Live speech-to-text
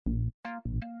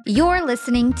You're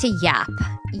listening to Yap,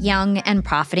 Young and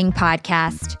Profiting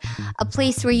Podcast, a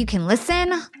place where you can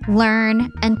listen, learn,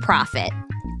 and profit.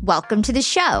 Welcome to the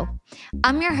show.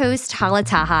 I'm your host, Hala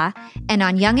Taha, and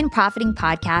on Young and Profiting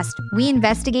Podcast, we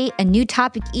investigate a new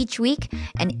topic each week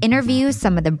and interview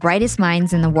some of the brightest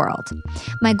minds in the world.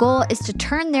 My goal is to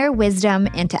turn their wisdom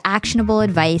into actionable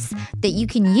advice that you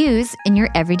can use in your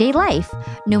everyday life,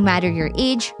 no matter your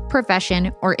age,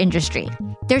 profession, or industry.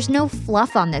 There's no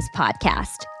fluff on this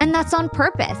podcast, and that's on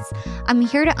purpose. I'm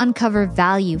here to uncover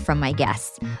value from my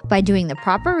guests by doing the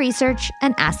proper research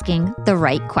and asking the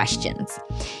right questions.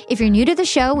 If you're new to the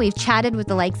show, we've chatted with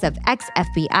the likes of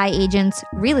ex-FBI agents,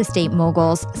 real estate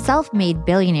moguls, self-made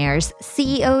billionaires,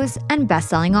 CEOs, and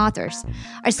best-selling authors.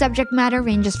 Our subject matter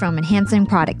ranges from enhancing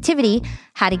productivity,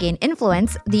 how to gain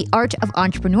influence, the art of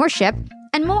entrepreneurship,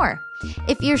 and more.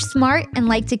 If you're smart and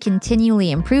like to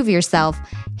continually improve yourself,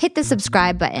 hit the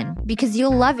subscribe button because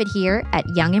you'll love it here at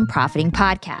Young and Profiting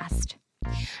Podcast.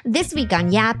 This week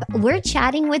on Yap, we're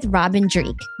chatting with Robin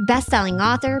Dreeke, best-selling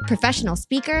author, professional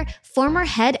speaker, former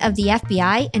head of the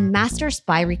FBI, and master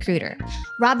spy recruiter.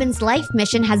 Robin's life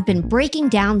mission has been breaking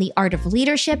down the art of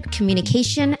leadership,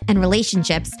 communication, and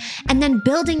relationships, and then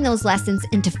building those lessons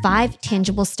into 5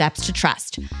 tangible steps to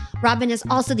trust. Robin is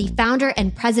also the founder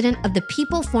and president of the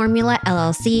People Formula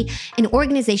LLC, an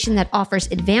organization that offers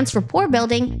advanced rapport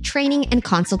building, training, and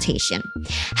consultation.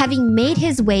 Having made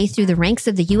his way through the ranks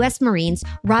of the U.S. Marines,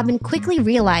 Robin quickly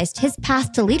realized his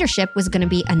path to leadership was going to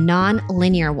be a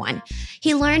non-linear one.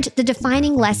 He learned the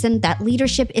defining lesson that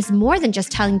leadership is more than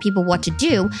just telling people what to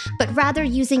do, but rather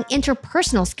using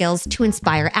interpersonal skills to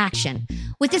inspire action.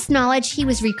 With this knowledge, he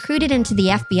was recruited into the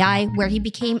FBI, where he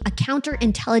became a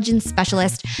counterintelligence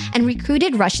specialist and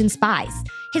recruited Russian spies.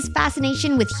 His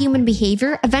fascination with human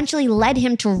behavior eventually led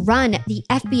him to run the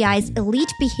FBI's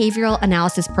elite behavioral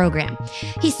analysis program.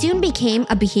 He soon became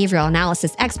a behavioral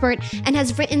analysis expert and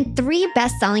has written 3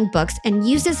 best-selling books and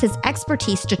uses his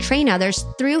expertise to train others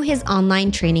through his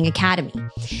online training academy.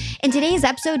 In today's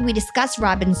episode, we discuss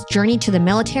Robin's journey to the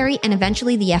military and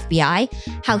eventually the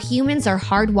FBI, how humans are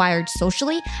hardwired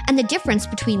socially, and the difference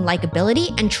between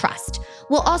likability and trust.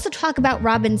 We'll also talk about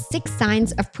Robin's 6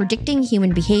 signs of predicting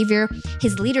human behavior,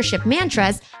 his leadership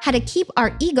mantras, how to keep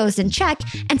our egos in check,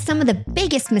 and some of the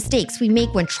biggest mistakes we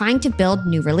make when trying to build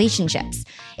new relationships.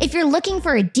 If you're looking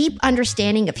for a deep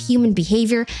understanding of human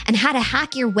behavior and how to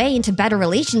hack your way into better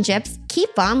relationships,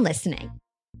 keep on listening.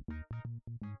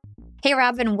 Hey,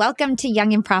 Robin, welcome to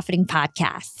Young and Profiting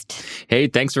Podcast. Hey,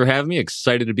 thanks for having me.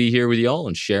 Excited to be here with y'all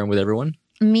and sharing with everyone.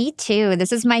 Me too.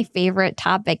 This is my favorite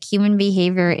topic. Human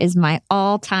behavior is my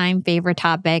all-time favorite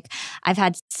topic. I've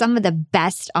had some of the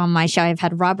best on my show. I've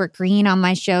had Robert Greene on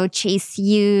my show, Chase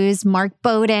Hughes, Mark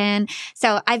Bowden.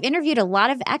 So I've interviewed a lot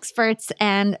of experts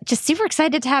and just super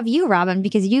excited to have you, Robin,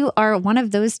 because you are one of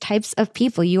those types of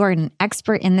people. You are an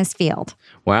expert in this field.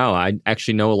 Wow. I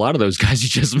actually know a lot of those guys you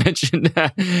just mentioned.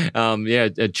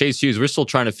 Chase Hughes, we're still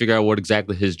trying to figure out what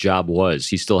exactly his job was.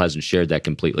 He still hasn't shared that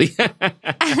completely.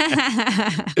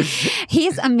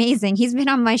 He's amazing. He's been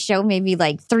on my show maybe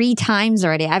like 3 times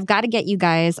already. I've got to get you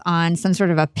guys on some sort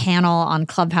of a panel on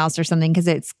Clubhouse or something because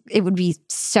it would be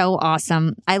so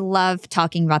awesome. I love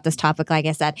talking about this topic, like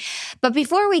I said. But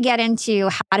before we get into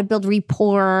how to build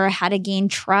rapport, how to gain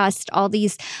trust, all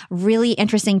these really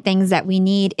interesting things that we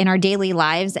need in our daily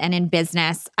lives and in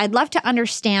business, I'd love to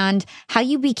understand how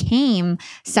you became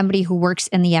somebody who works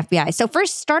in the FBI. So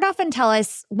first, start off and tell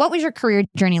us, what was your career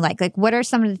journey like? Like, what are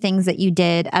some of the things that you did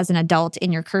as an adult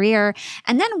in your career?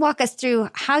 And then walk us through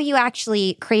how you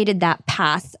actually created that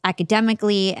path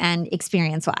academically and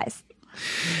experience-wise.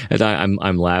 And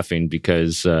I'm laughing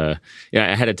because I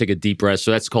had to take a deep breath.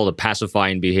 So that's called a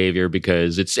pacifying behavior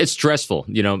because it's stressful.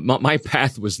 You know, my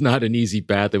path was not an easy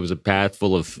path. It was a path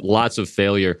full of lots of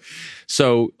failure.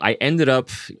 So I ended up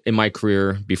in my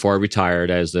career before I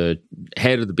retired as the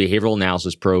head of the behavioral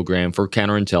analysis program for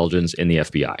counterintelligence in the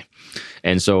FBI.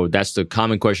 And so that's the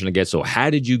common question I get. So how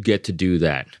did you get to do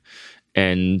that?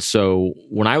 And so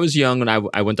when I was young, when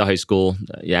I went to high school,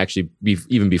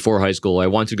 even before high school, I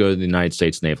wanted to go to the United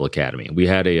States Naval Academy. We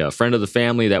had a friend of the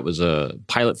family that was a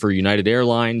pilot for United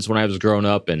Airlines when I was growing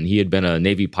up, and he had been a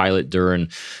Navy pilot during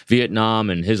Vietnam,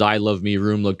 and his I Love Me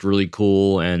room looked really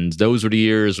cool. And those were the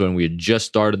years when we had just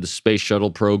started the space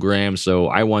shuttle program. So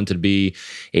I wanted to be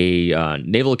a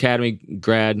Naval Academy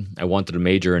grad. I wanted to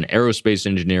major in aerospace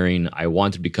engineering. I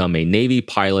wanted to become a Navy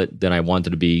pilot. Then I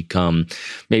wanted to become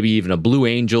maybe even a Blue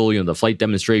Angel, the flight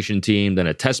demonstration team, then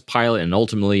a test pilot, and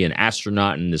ultimately an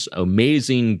astronaut and this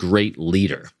amazing, great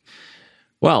leader.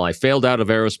 Well, I failed out of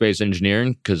aerospace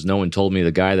engineering because no one told me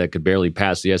the guy that could barely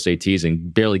pass the SATs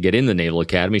and barely get in the Naval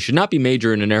Academy should not be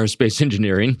majoring in aerospace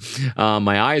engineering.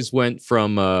 My eyes went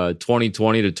from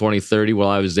 2020 to 2030 while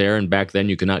I was there, and back then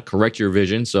you could not correct your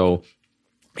vision, so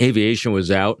aviation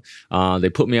was out. They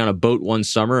put me on a boat one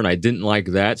summer, and I didn't like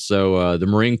that, so the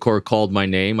Marine Corps called my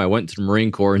name. I went to the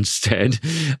Marine Corps instead,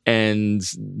 and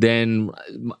then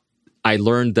I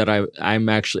learned that I'm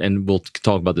actually, and we'll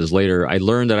talk about this later, I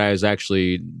learned that I was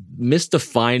actually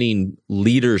misdefining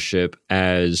leadership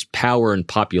as power and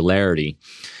popularity.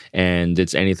 And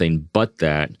it's anything but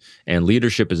that. And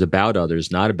leadership is about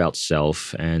others, not about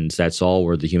self. And that's all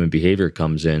where the human behavior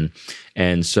comes in.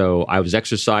 And so I was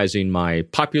exercising my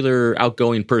popular,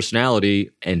 outgoing personality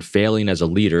and failing as a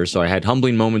leader. So I had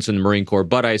humbling moments in the Marine Corps,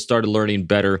 but I started learning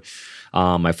better.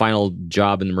 My final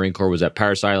job in the Marine Corps was at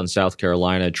Parris Island, South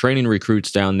Carolina, training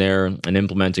recruits down there and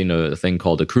implementing a thing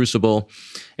called a crucible.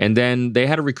 And then they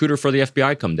had a recruiter for the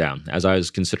FBI come down as I was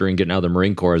considering getting out of the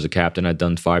Marine Corps as a captain. I'd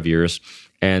done 5 years.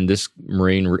 And this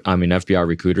FBI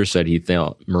recruiter said he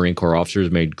thought Marine Corps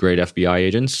officers made great FBI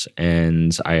agents.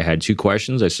 And I had 2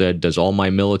 questions. I said, does all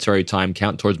my military time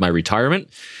count towards my retirement?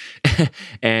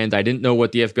 And I didn't know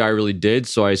what the FBI really did.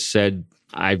 So I said,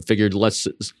 I figured let's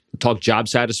talk job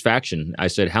satisfaction. I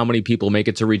said, how many people make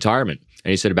it to retirement? And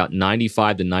he said about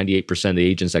 95 to 98% of the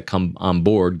agents that come on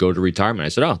board go to retirement. I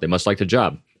said, oh, they must like the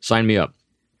job. Sign me up.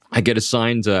 I get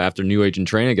assigned after new agent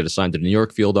training. I get assigned to the New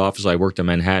York field office. I worked in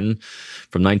Manhattan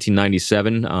from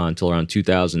 1997 until around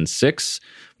 2006.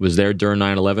 Was there during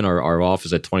 9/11. Our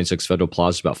office at 26 Federal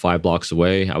Plaza, about 5 blocks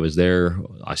away. I was there.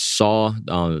 I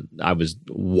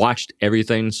watched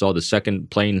everything. Saw the second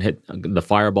plane hit the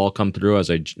fireball come through as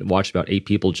I watched about 8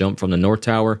 people jump from the North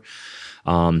Tower.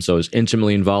 So I was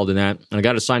intimately involved in that. And I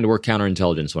got assigned to work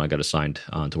counterintelligence when I got assigned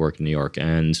to work in New York.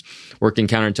 And working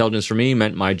counterintelligence for me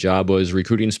meant my job was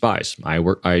recruiting spies.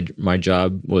 My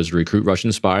job was to recruit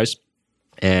Russian spies.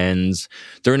 And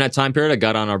during that time period, I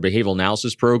got on our behavioral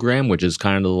analysis program, which is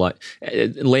kind of like,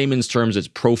 in layman's terms, it's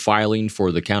profiling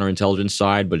for the counterintelligence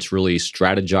side, but it's really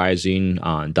strategizing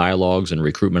on dialogues and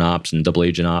recruitment ops and double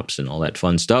agent ops and all that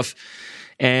fun stuff.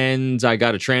 And I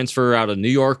got a transfer out of New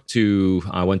York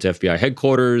I went to FBI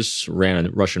headquarters, ran a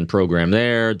Russian program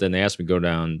there. Then they asked me to go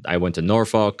down. I went to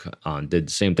Norfolk, did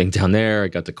the same thing down there. I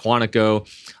got to Quantico.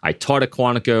 I taught at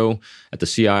Quantico at the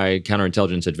CI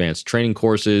Counterintelligence Advanced Training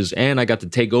courses. And I got to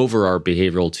take over our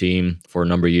behavioral team for a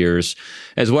number of years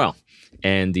as well.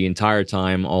 And the entire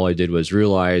time, all I did was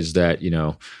realize that,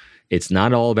 it's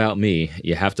not all about me.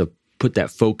 You have to put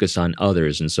that focus on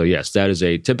others. And so, yes, that is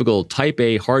a typical type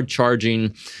A,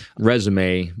 hard-charging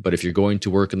resume. But if you're going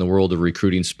to work in the world of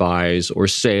recruiting spies or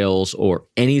sales or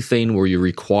anything where you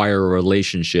require a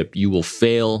relationship, you will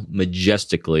fail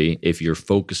majestically if you're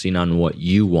focusing on what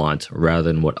you want rather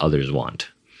than what others want.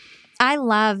 I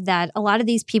love that a lot of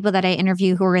these people that I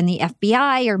interview who are in the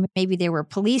FBI or maybe they were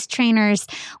police trainers,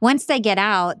 once they get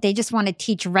out, they just want to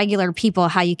teach regular people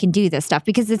how you can do this stuff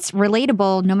because it's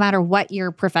relatable no matter what your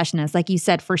profession is. Like you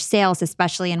said, for sales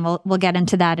especially, and we'll get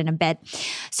into that in a bit.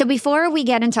 So before we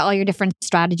get into all your different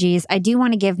strategies, I do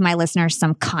want to give my listeners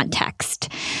some context.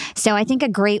 So I think a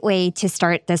great way to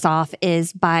start this off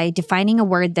is by defining a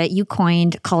word that you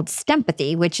coined called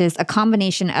stempathy, which is a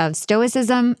combination of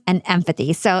stoicism and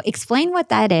empathy. So explain what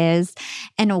that is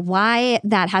and why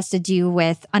that has to do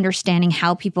with understanding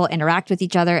how people interact with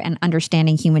each other and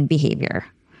understanding human behavior.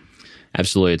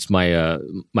 Absolutely. It's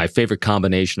my favorite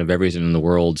combination of everything in the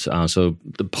world. So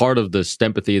the part of the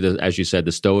stempathy, as you said,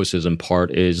 the stoicism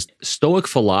part is Stoic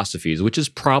philosophies, which is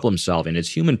problem solving. It's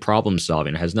human problem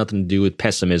solving. It has nothing to do with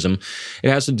pessimism. It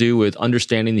has to do with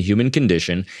understanding the human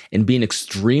condition and being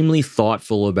extremely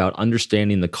thoughtful about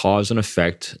understanding the cause and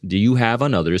effect do you have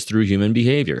on others through human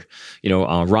behavior.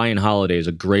 Ryan Holiday is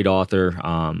a great author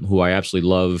who I absolutely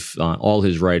love. All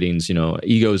his writings,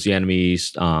 Ego is the Enemy,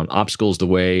 Obstacles the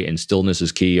Way, and Stillness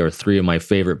is Key are 3 of my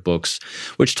favorite books,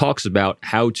 which talks about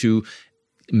how to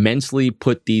mentally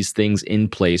put these things in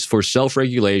place for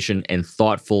self-regulation and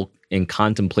thoughtful and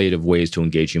contemplative ways to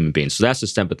engage human beings. So that's the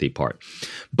sympathy part.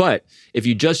 But if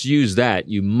you just use that,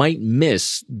 you might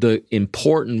miss the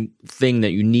important thing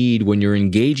that you need when you're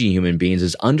engaging human beings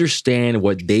is understand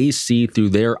what they see through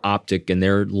their optic and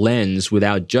their lens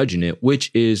without judging it, which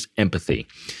is empathy.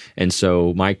 And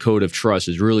so my code of trust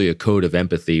is really a code of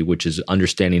empathy, which is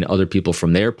understanding other people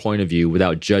from their point of view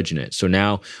without judging it. So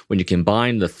now when you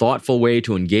combine the thoughtful way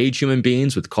to engage human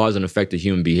beings with cause and effect of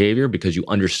human behavior, because you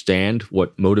understand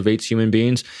what motivates human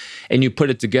beings, and you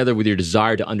put it together with your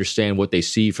desire to understand what they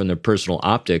see from their personal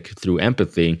optic through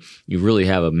empathy, you really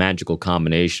have a magical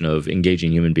combination of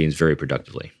engaging human beings very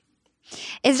productively.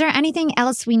 Is there anything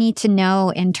else we need to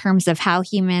know in terms of how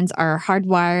humans are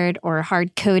hardwired or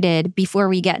hard-coded before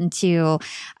we get into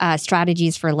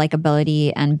strategies for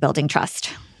likability and building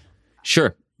trust?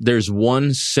 Sure. There's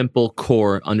one simple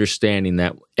core understanding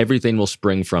that everything will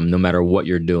spring from no matter what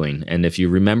you're doing. And if you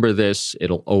remember this,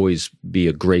 it'll always be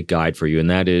a great guide for you. And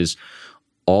that is,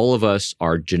 all of us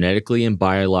are genetically and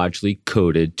biologically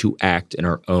coded to act in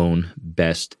our own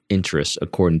best interests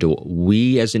according to what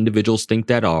we as individuals think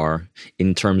that are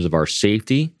in terms of our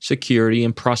safety, security,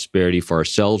 and prosperity for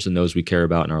ourselves and those we care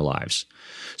about in our lives.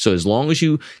 So as long as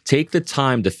you take the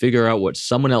time to figure out what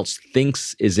someone else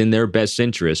thinks is in their best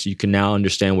interest, you can now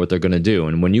understand what they're going to do.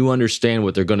 And when you understand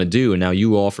what they're going to do, and now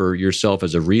you offer yourself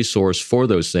as a resource for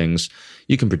those things,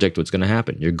 you can predict what's going to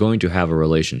happen. You're going to have a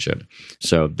relationship.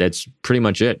 So that's pretty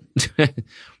much it.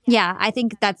 Yeah, I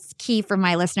think that's key for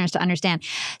my listeners to understand.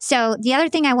 So the other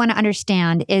thing I want to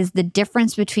understand is the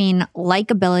difference between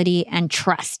likability and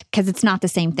trust, because it's not the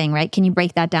same thing, right? Can you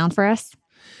break that down for us?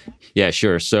 Yeah,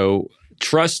 sure. So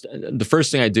trust, the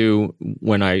first thing I do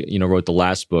when I, wrote the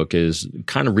last book is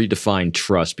kind of redefine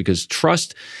trust, because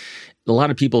trust, a lot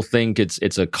of people think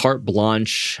it's a carte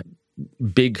blanche,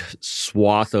 big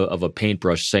swath of a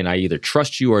paintbrush saying I either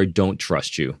trust you or I don't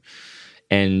trust you.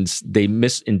 And they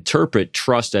misinterpret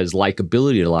trust as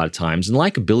likability a lot of times. And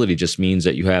likability just means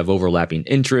that you have overlapping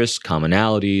interests,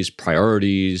 commonalities,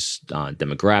 priorities,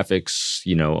 demographics,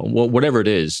 whatever it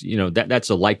is, that's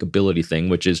a likability thing,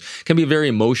 which can be very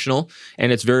emotional,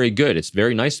 and it's very good. It's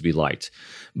very nice to be liked.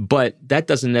 But that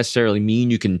doesn't necessarily mean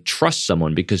you can trust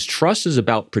someone, because trust is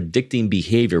about predicting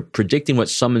behavior, predicting what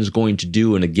someone's going to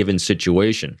do in a given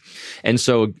situation. And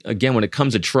so, again, when it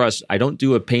comes to trust, I don't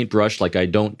do a paintbrush like I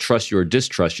don't trust you or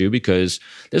distrust you, because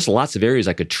there's lots of areas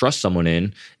I could trust someone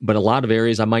in, but a lot of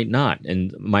areas I might not.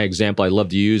 And my example I love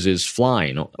to use is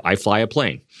flying. I fly a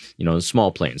plane, small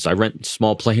planes. I rent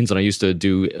small planes, and I used to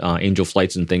do angel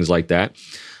flights and things like that.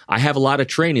 I have a lot of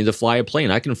training to fly a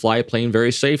plane. I can fly a plane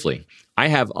very safely. I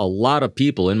have a lot of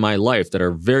people in my life that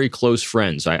are very close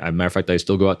friends. Matter of fact, I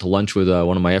still go out to lunch with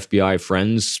one of my FBI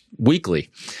friends weekly,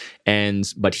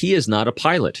 but he is not a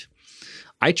pilot.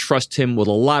 I trust him with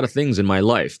a lot of things in my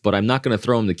life, but I'm not going to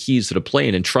throw him the keys to the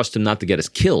plane and trust him not to get us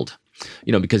killed,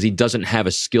 because he doesn't have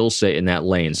a skill set in that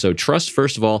lane. So trust,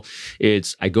 first of all,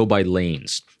 I go by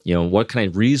lanes. What can I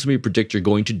reasonably predict you're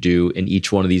going to do in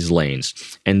each one of these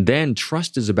lanes? And then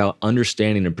trust is about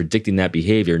understanding and predicting that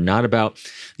behavior, not about,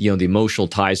 the emotional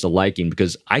ties to liking,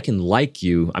 because I can like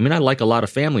you. I like a lot of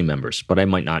family members, but I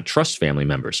might not trust family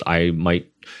members. I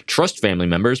might trust family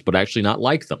members, but actually not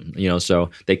like them, so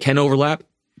they can overlap.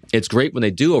 It's great when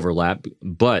they do overlap,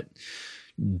 but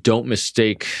don't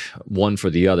mistake one for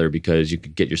the other, because you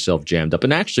could get yourself jammed up.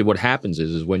 And actually what happens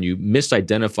is when you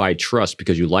misidentify trust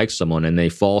because you like someone and they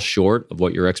fall short of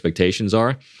what your expectations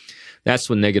are, that's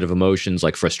when negative emotions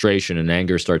like frustration and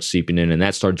anger start seeping in, and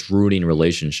that starts ruining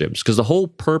relationships. Because the whole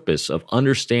purpose of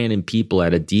understanding people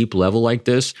at a deep level like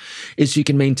this is so you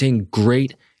can maintain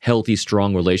great, healthy,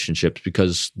 strong relationships,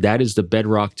 because that is the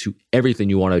bedrock to everything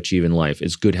you want to achieve in life,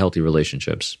 is good, healthy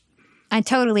relationships. I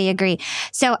totally agree.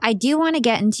 So I do want to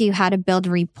get into how to build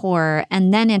rapport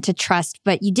and then into trust.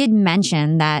 But you did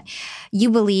mention that you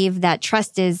believe that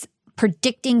trust is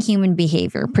predicting human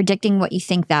behavior, predicting what you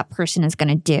think that person is going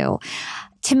to do.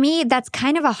 To me, that's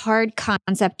kind of a hard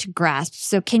concept to grasp.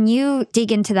 So can you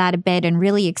dig into that a bit and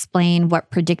really explain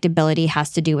what predictability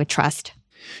has to do with trust?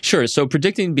 Sure. So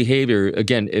predicting behavior,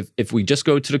 again, if we just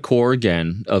go to the core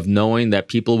again of knowing that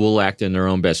people will act in their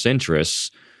own best interests,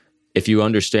 if you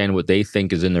understand what they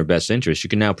think is in their best interest, you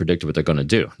can now predict what they're going to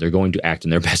do. They're going to act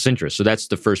in their best interest. So that's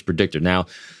the first predictor. Now,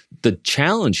 the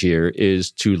challenge here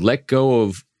is to let go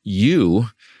of you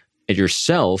and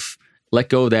yourself, let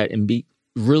go of that, and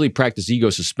really practice ego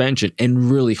suspension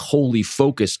and really wholly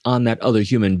focus on that other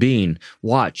human being.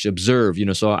 Watch, observe,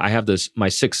 so I have my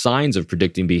 6 signs of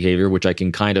predicting behavior, which I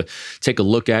can kind of take a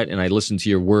look at, and I listen to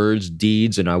your words,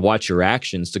 deeds, and I watch your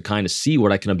actions to kind of see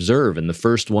what I can observe. And the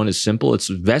first one is simple. It's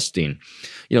vesting.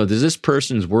 Does this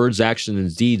person's words, actions,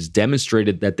 and deeds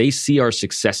demonstrated that they see our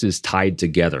successes tied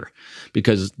together?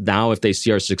 Because now if they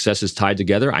see our successes tied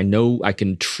together, I know I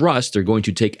can trust they're going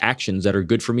to take actions that are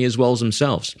good for me as well as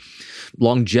themselves.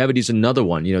 Longevity is another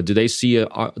one. Do they see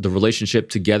the relationship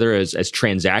together as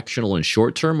transactional and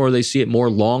short term, or they see it more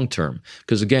long term?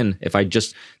 Because again,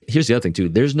 here's the other thing too.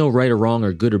 There's no right or wrong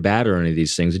or good or bad or any of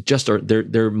these things. It just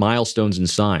they're milestones and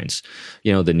signs.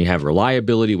 Then you have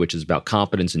reliability, which is about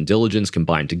competence and diligence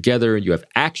combined together. You have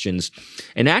actions,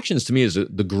 and actions to me is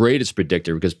the greatest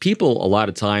predictor, because people a lot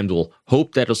of times will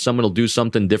hope that someone will do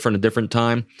something different a different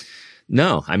time.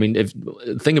 No, I mean,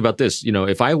 think about this.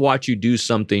 If I watch you do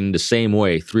something the same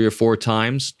way 3 or 4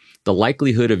 times, the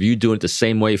likelihood of you doing it the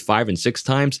same way 5 and 6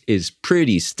 times is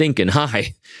pretty stinking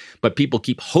high. But people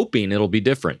keep hoping it'll be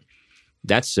different.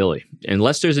 That's silly.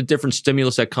 Unless there's a different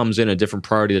stimulus that comes in, a different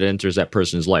priority that enters that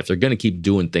person's life, they're going to keep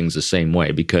doing things the same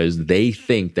way because they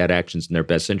think that action's in their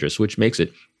best interest, which makes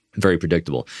it very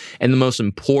predictable. And the most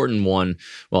important one,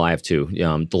 well, I have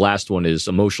 2. The last one is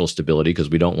emotional stability because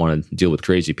we don't want to deal with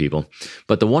crazy people.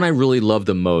 But the one I really love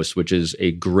the most, which is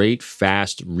a great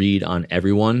fast read on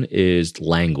everyone, is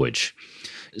language.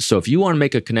 So if you want to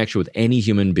make a connection with any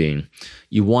human being,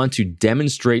 you want to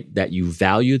demonstrate that you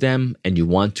value them and you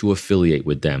want to affiliate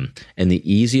with them. And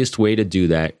the easiest way to do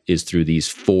that is through these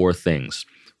 4 things.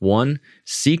 1,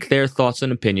 seek their thoughts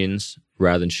and opinions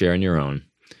rather than sharing your own.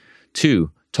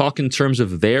 2, talk in terms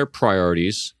of their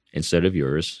priorities instead of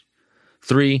yours.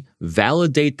 3,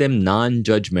 validate them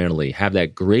non-judgmentally. Have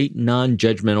that great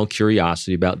non-judgmental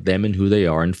curiosity about them and who they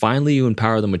are. And finally, you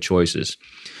empower them with choices.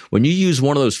 When you use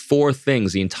one of those 4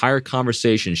 things, the entire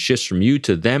conversation shifts from you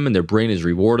to them, and their brain is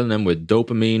rewarding them with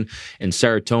dopamine and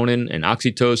serotonin and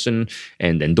oxytocin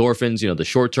and endorphins, the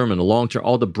short term and the long term.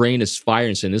 All the brain is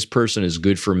firing, saying this person is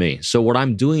good for me. So what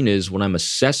I'm doing is when I'm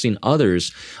assessing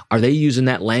others, are they using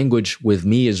that language with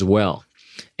me as well?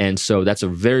 And so that's a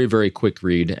very, very quick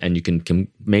read, and you can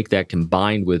make that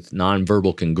combined with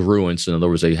nonverbal congruence. In other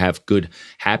words, they have good,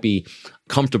 happy,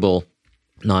 comfortable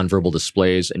nonverbal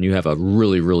displays, and you have a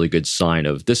really, really good sign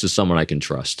of this is someone I can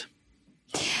trust.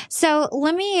 So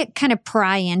let me kind of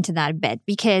pry into that a bit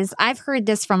because I've heard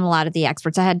this from a lot of the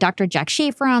experts. I had Dr. Jack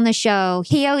Schaefer on the show.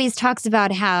 He always talks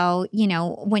about how,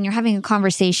 when you're having a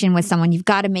conversation with someone, you've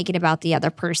got to make it about the other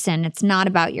person. It's not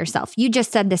about yourself. You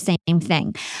just said the same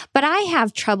thing. But I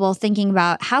have trouble thinking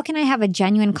about how can I have a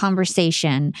genuine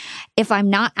conversation if I'm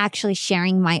not actually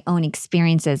sharing my own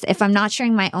experiences, if I'm not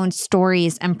sharing my own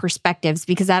stories and perspectives,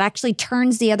 because that actually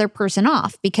turns the other person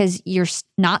off because you're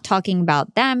not talking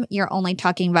about them. You're only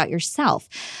talking about yourself.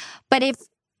 But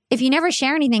if you never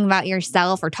share anything about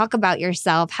yourself or talk about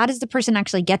yourself, how does the person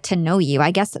actually get to know you?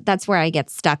 I guess that's where I get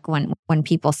stuck when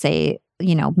people say,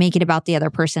 make it about the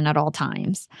other person at all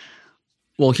times.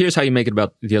 Well, here's how you make it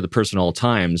about the other person all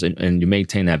times and you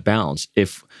maintain that balance.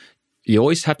 If you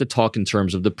always have to talk in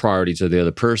terms of the priorities of the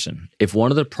other person. If one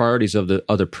of the priorities of the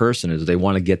other person is they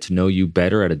want to get to know you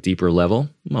better at a deeper level,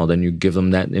 well, then you give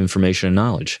them that information and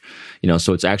knowledge.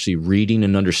 So it's actually reading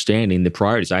and understanding the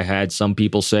priorities. I had some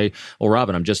people say, well,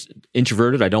 Robin, I'm just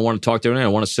introverted. I don't want to talk to anyone. I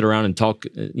want to sit around and talk,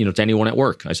 to anyone at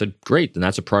work. I said, great, then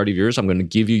that's a priority of yours. I'm going to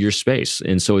give you your space.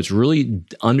 And so it's really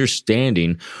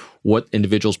understanding what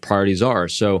individuals' priorities are.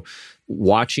 So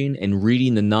watching and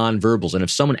reading the nonverbals. And if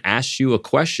someone asks you a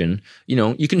question,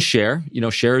 you can share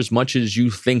as much as you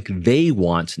think they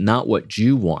want, not what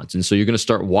you want. And so you're going to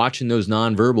start watching those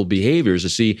nonverbal behaviors to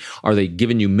see, are they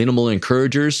giving you minimal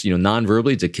encouragers,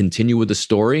 nonverbally to continue with the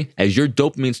story as your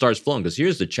dopamine starts flowing? Because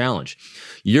here's the challenge.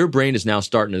 Your brain is now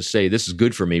starting to say, this is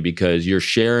good for me because you're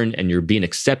sharing and you're being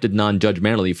accepted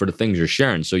non-judgmentally for the things you're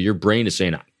sharing. So your brain is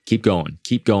saying, keep going,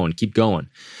 keep going, keep going.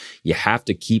 You have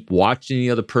to keep watching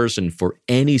the other person for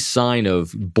any sign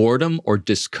of boredom or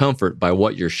discomfort by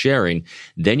what you're sharing.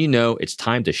 Then it's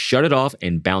time to shut it off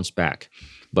and bounce back.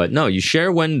 But no, you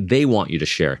share when they want you to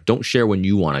share. Don't share when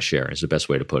you want to share is the best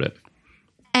way to put it.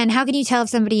 And how can you tell if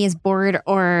somebody is bored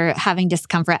or having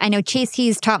discomfort? I know Chase,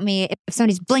 he's taught me if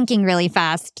somebody's blinking really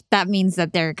fast, that means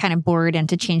that they're kind of bored and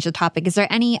to change the topic. Is there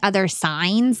any other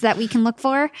signs that we can look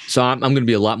for? So I'm going to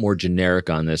be a lot more generic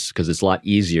on this because it's a lot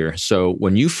easier. So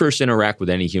when you first interact with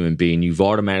any human being, you've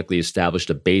automatically established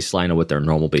a baseline of what their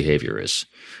normal behavior is.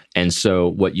 And so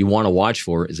what you want to watch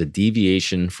for is a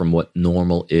deviation from what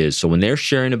normal is. So when they're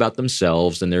sharing about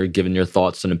themselves and they're giving their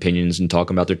thoughts and opinions and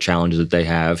talking about their challenges that they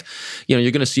have, you're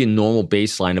going to see a normal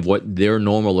baseline of what their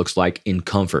normal looks like in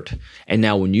comfort. And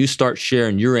now when you start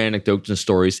sharing your anecdotes and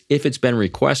stories, if it's been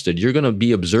requested, you're going to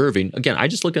be observing, again, I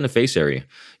just look in the face area.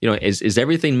 Is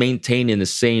everything maintained in the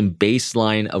same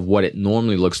baseline of what it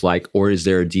normally looks like, or is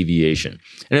there a deviation?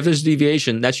 And if there's a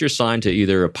deviation, that's your sign to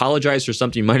either apologize for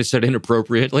something you might have said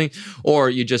inappropriately, or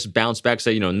you just bounce back,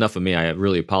 say, enough of me, I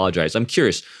really apologize. I'm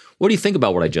curious, what do you think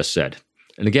about what I just said?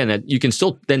 And again, you can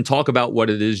still then talk about what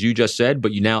it is you just said,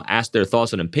 but you now ask their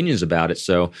thoughts and opinions about it.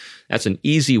 So that's an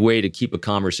easy way to keep a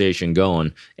conversation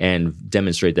going and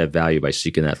demonstrate that value by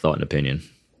seeking that thought and opinion.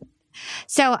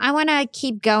 So I want to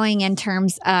keep going in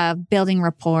terms of building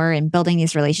rapport and building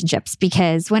these relationships,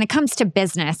 because when it comes to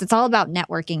business, it's all about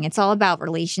networking. It's all about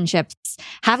relationships.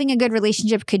 Having a good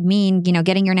relationship could mean,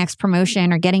 getting your next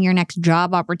promotion or getting your next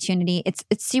job opportunity. It's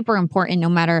super important no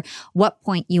matter what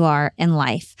point you are in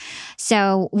life.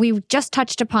 So we just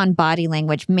touched upon body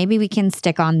language. Maybe we can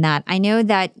stick on that. I know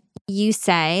that you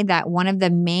say that one of the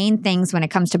main things when it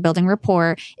comes to building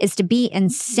rapport is to be in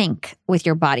sync with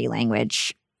your body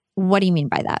language. What do you mean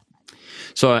by that?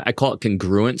 So I call it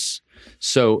congruence.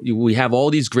 So we have all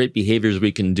these great behaviors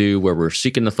we can do where we're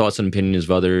seeking the thoughts and opinions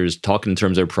of others, talking in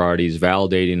terms of their priorities,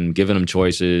 validating, giving them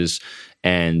choices,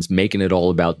 and making it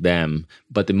all about them.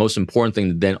 But the most important thing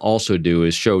to then also do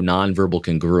is show nonverbal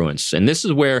congruence. And this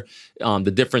is where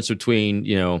the difference between,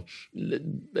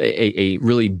 a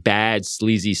really bad,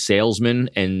 sleazy salesman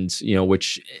and,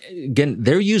 which, again,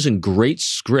 they're using great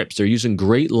scripts, they're using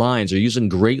great lines, they're using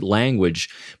great language,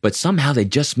 but somehow they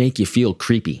just make you feel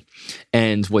creepy.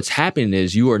 And what's happening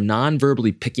is you are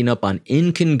non-verbally picking up on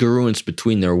incongruence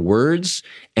between their words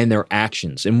and their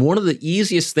actions. And one of the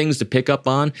easiest things to pick up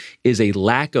on is a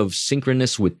lack of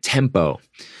synchronous with tempo.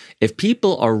 If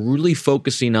people are really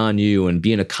focusing on you and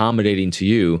being accommodating to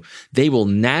you, they will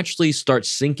naturally start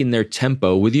syncing their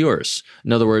tempo with yours.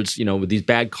 In other words, with these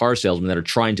bad car salesmen that are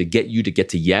trying to get you to get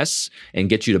to yes and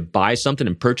get you to buy something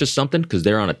and purchase something because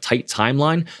they're on a tight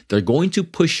timeline, they're going to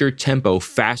push your tempo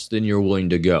faster than you're willing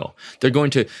to go. They're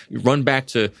going to run back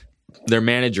to their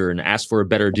manager and ask for a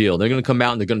better deal. They're going to come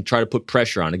out and they're going to try to put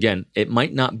pressure on. Again, it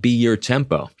might not be your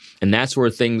tempo. And that's where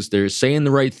they're saying the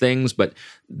right things, but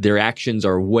their actions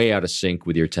are way out of sync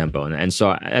with your tempo. And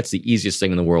so that's the easiest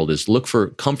thing in the world is look for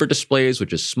comfort displays,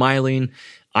 which is smiling,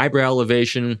 eyebrow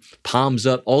elevation, palms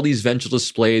up, all these ventral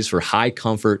displays for high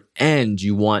comfort, and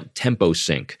you want tempo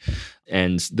sync.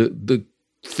 And the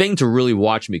thing to really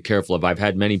watch and be careful of, I've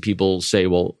had many people say,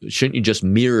 well, shouldn't you just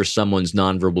mirror someone's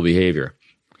nonverbal behavior?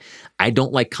 I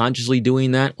don't like consciously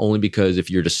doing that, only because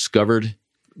if you're discovered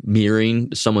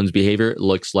mirroring someone's behavior, it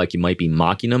looks like you might be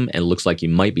mocking them and it looks like you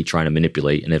might be trying to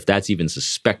manipulate. And if that's even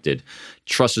suspected,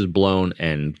 trust is blown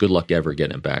and good luck ever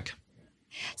getting it back.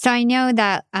 So I know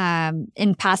that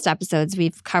in past episodes,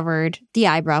 we've covered the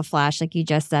eyebrow flash, like you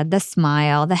just said, the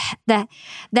smile, the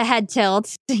head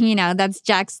tilt, that's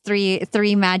Jack's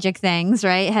three magic things,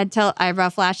 right? Head tilt, eyebrow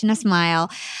flash, and a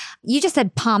smile. You just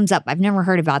said palms up. I've never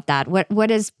heard about that.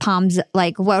 What is palms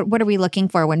like? What are we looking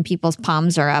for when people's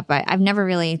palms are up? I've never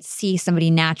really see somebody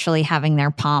naturally having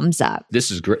their palms up.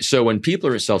 This is great. So when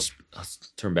people are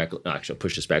turn back. Actually, I'll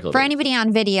push this back a little For bit. anybody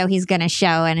on video, he's going to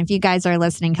show. And if you guys are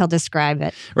listening, he'll describe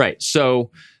it. Right.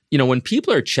 So, when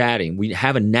people are chatting, we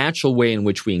have a natural way in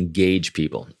which we engage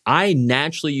people. I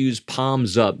naturally use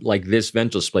palms up like this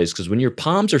ventral space because when your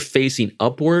palms are facing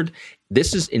upward,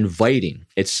 this is inviting.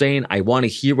 It's saying, I want to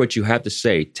hear what you have to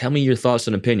say. Tell me your thoughts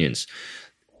and opinions.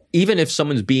 Even if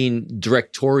someone's being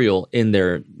directorial in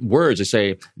their words, they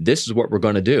say, this is what we're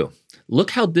going to do.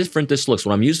 Look how different this looks.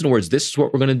 When I'm using the words, this is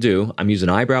what we're going to do, I'm using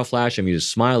eyebrow flash, I'm using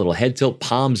smile, little head tilt,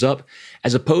 palms up,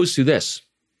 as opposed to this.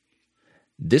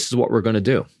 This is what we're going to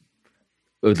do.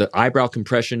 With the eyebrow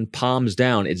compression, palms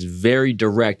down, it's very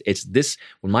direct. It's this,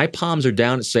 when my palms are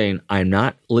down, it's saying, I'm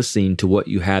not listening to what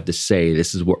you have to say.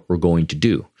 This is what we're going to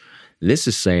do. This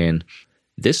is saying,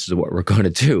 this is what we're going to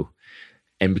do.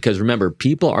 And because remember,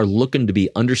 people are looking to be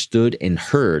understood and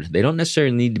heard. They don't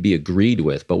necessarily need to be agreed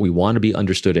with, but we want to be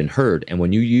understood and heard. And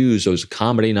when you use those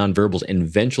accommodating nonverbals and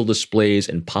ventral displays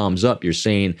and palms up, you're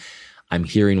saying, I'm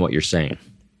hearing what you're saying.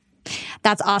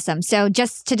 That's awesome. So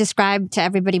just to describe to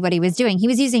everybody what he was doing, he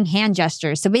was using hand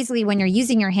gestures. So basically when you're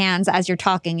using your hands as you're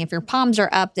talking, if your palms are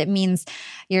up, that means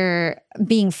you're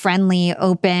being friendly,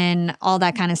 open, all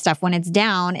that kind of stuff. When it's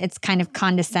down, it's kind of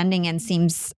condescending and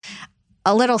seems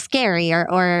a little scary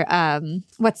or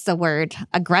what's the word?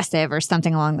 Aggressive or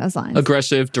something along those lines.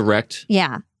 Aggressive, direct.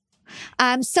 Yeah.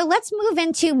 So let's move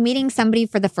into meeting somebody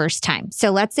for the first time.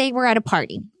 So let's say we're at a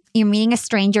party. You're meeting a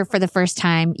stranger for the first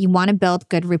time. You want to build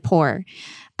good rapport.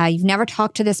 You've never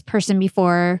talked to this person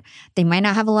before. They might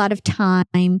not have a lot of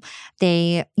time.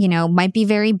 They, might be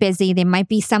very busy. They might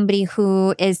be somebody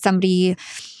who is somebody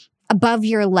above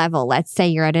your level. Let's say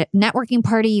you're at a networking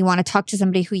party. You want to talk to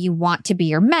somebody who you want to be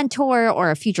your mentor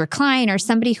or a future client or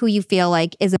somebody who you feel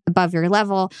like is above your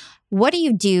level. What do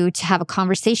you do to have a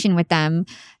conversation with them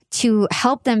to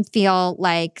help them feel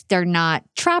like they're not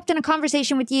trapped in a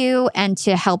conversation with you and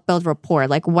to help build rapport?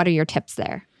 Like, what are your tips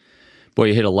there? Boy,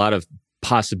 you hit a lot of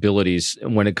possibilities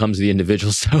when it comes to the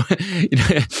individual. So,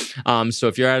 so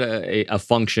if you're at a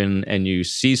function and you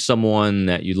see someone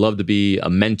that you'd love to be a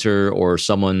mentor or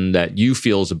someone that you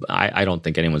feel is, I don't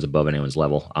think anyone's above anyone's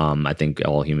level. I think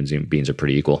all human beings are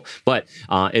pretty equal. But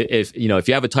if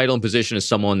you have a title and position as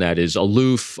someone that is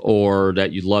aloof or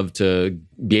that you'd love to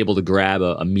be able to grab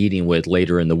a meeting with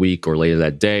later in the week or later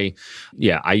that day,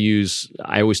 I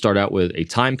always start out with a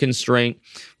time constraint,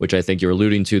 which I think you're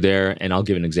alluding to there. And I'll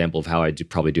give an example of how I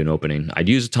probably do an opening. I'd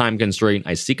use a time constraint.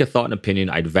 I seek a thought and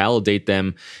opinion. I'd validate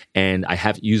them. And I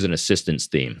have to use an assistance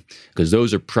theme because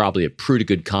those are probably a pretty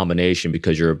good combination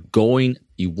because you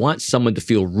want someone to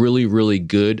feel really, really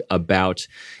good about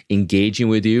engaging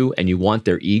with you, and you want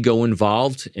their ego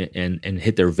involved and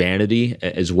hit their vanity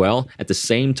as well. At the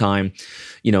same time,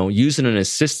 using an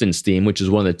assistance theme, which is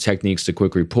one of the techniques to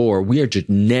quick rapport, we are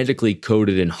genetically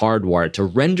coded and hardwired to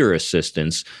render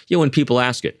assistance, when people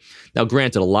ask it. Now,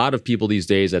 granted, a lot of people these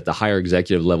days at the higher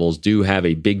executive levels do have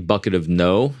a big bucket of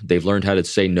no. They've learned how to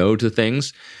say no to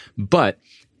things, but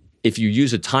if you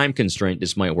use a time constraint,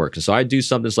 this might work. So I do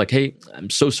something that's like, hey,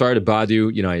 I'm so sorry to bother you.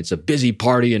 It's a busy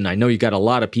party and I know you got a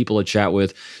lot of people to chat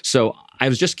with. So I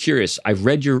was just curious. I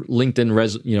read your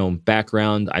LinkedIn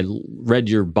background. I read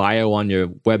your bio on your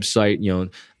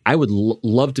website. I would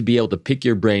love to be able to pick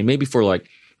your brain, maybe for like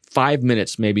 5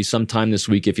 minutes, maybe sometime this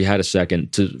week, if you had a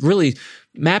second, to really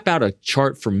map out a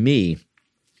chart for me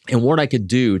and what I could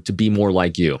do to be more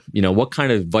like you. What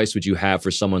kind of advice would you have for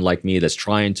someone like me that's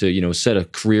trying to, set a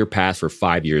career path for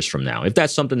 5 years from now? If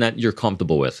that's something that you're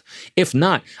comfortable with. If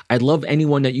not, I'd love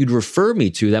anyone that you'd refer me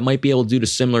to that might be able to do the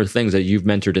similar things that you've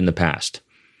mentored in the past.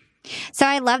 So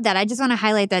I love that. I just want to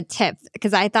highlight that tip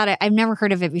because I've never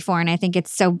heard of it before. And I think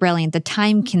it's so brilliant, the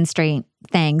time constraint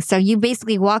thing. So you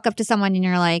basically walk up to someone and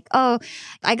you're like, oh,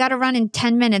 I got to run in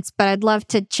 10 minutes, but I'd love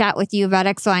to chat with you about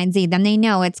X, Y, and Z. Then they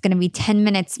know it's going to be 10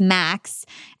 minutes max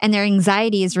and their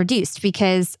anxiety is reduced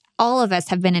because all of us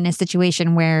have been in a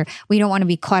situation where we don't want to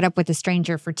be caught up with a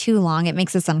stranger for too long. It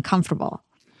makes us uncomfortable.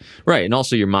 Right. And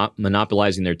also you're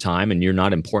monopolizing their time and you're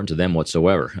not important to them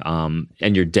whatsoever.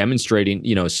 And you're demonstrating,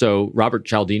 so Robert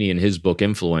Cialdini in his book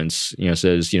Influence,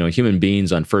 says, human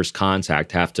beings on first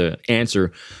contact have to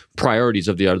answer priorities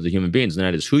of the other human beings. And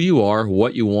that is who you are,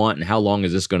 what you want, and how long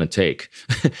is this going to take?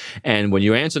 And when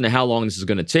you answer to how long this is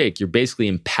going to take, you're basically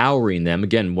empowering them.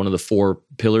 Again, one of the 4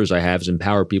 pillars I have is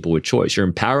empower people with choice. You're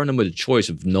empowering them with a choice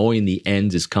of knowing the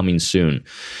end is coming soon.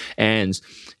 And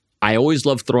I always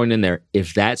love throwing in there,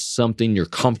 if that's something you're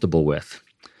comfortable with,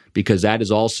 because that is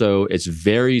also, it's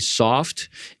very soft,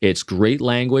 it's great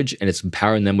language, and it's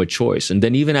empowering them with choice. And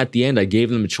then even at the end, I gave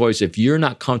them a choice. If you're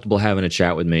not comfortable having a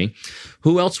chat with me,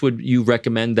 who else would you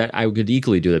recommend that I could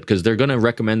equally do that? Because they're going to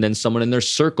recommend then someone in their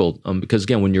circle. Because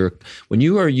again, when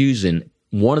you are using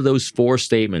one of those 4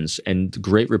 statements and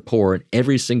great rapport in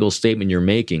every single statement you're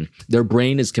making, their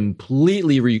brain is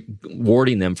completely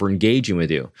rewarding them for engaging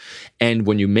with you. And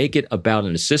when you make it about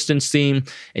an assistance theme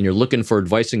and you're looking for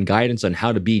advice and guidance on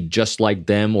how to be just like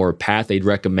them or a path they'd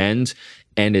recommend,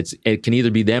 and it can either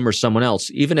be them or someone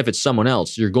else, even if it's someone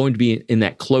else, you're going to be in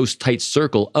that close, tight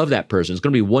circle of that person. It's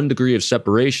going to be 1 degree of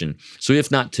separation. So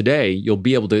if not today, you'll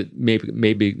be able to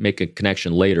maybe make a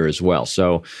connection later as well.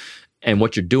 So, and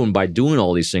what you're doing by doing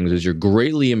all these things is you're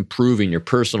greatly improving your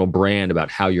personal brand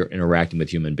about how you're interacting with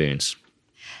human beings.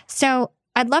 So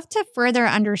I'd love to further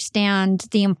understand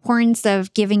the importance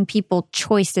of giving people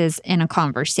choices in a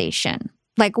conversation.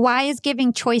 Like, why is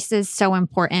giving choices so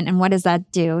important and what does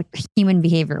that do human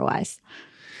behavior-wise?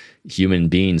 Human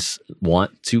beings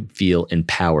want to feel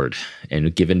empowered,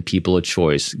 and giving people a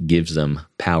choice gives them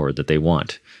power that they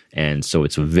want. And so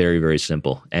it's very, very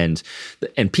simple. And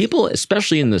people,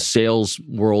 especially in the sales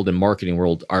world and marketing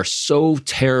world, are so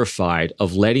terrified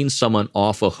of letting someone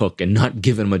off a hook and not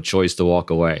giving them a choice to walk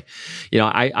away.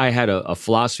 I had a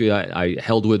philosophy I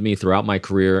held with me throughout my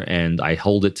career, and I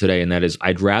hold it today, and that is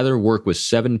I'd rather work with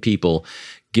 7 people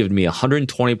giving me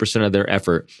 120% of their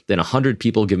effort than 100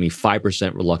 people give me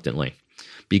 5% reluctantly,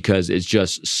 because it's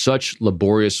just such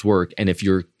laborious work. And if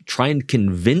you're trying to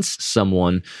convince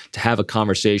someone to have a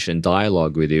conversation,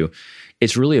 dialogue with you,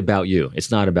 it's really about you. It's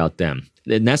not about them.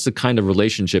 And that's the kind of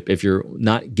relationship, if you're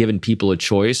not giving people a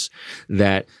choice,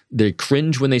 that they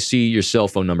cringe when they see your cell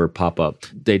phone number pop up.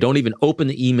 They don't even open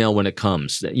the email when it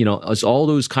comes. It's all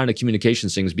those kind of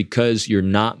communications things because you're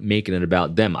not making it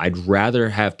about them. I'd rather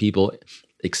have people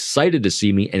excited to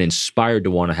see me and inspired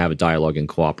to want to have a dialogue and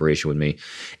cooperation with me.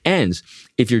 And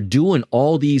if you're doing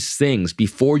all these things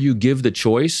before you give the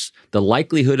choice, the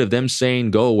likelihood of them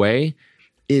saying go away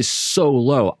is so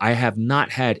low. I have not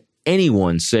had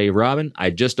anyone say, Robin, I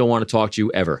just don't want to talk to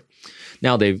you ever.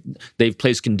 Now they've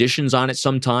placed conditions on it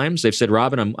sometimes. They've said,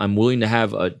 Robin, I'm willing to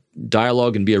have a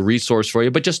dialogue and be a resource for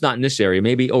you, but just not in this area,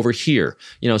 maybe over here.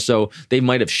 So they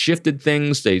might have shifted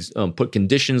things. They put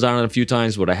conditions on it a few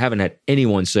times, but I haven't had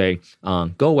anyone say,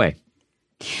 go away.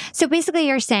 So basically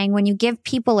you're saying when you give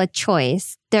people a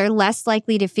choice, they're less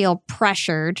likely to feel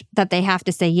pressured that they have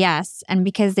to say yes. And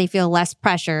because they feel less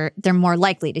pressure, they're more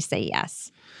likely to say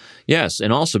yes. Yes,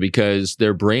 and also because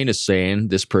their brain is saying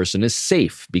this person is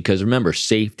safe. Because remember,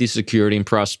 safety, security, and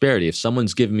prosperity. If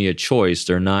someone's giving me a choice,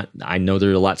 I know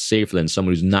they're a lot safer than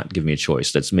someone who's not giving me a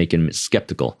choice. That's making me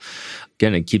skeptical.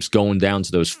 Again, it keeps going down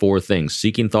to those four things: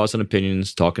 seeking thoughts and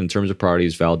opinions, talking in terms of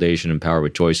priorities, validation, and power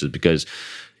with choices. Because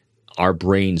our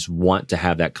brains want to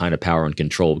have that kind of power and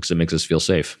control because it makes us feel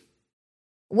safe.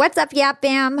 What's up, Yap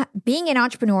Fam? Being an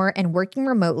entrepreneur and working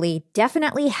remotely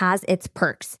definitely has its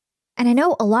perks. And I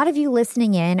know a lot of you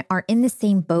listening in are in the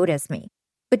same boat as me.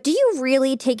 But do you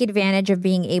really take advantage of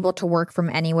being able to work from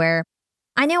anywhere?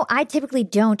 I know I typically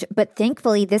don't, but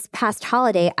thankfully this past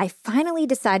holiday, I finally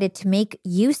decided to make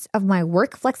use of my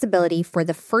work flexibility for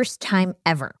the first time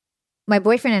ever. My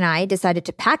boyfriend and I decided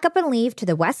to pack up and leave to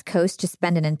the West Coast to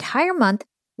spend an entire month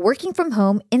working from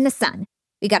home in the sun.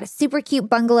 We got a super cute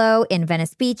bungalow in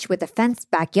Venice Beach with a fenced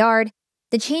backyard.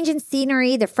 The change in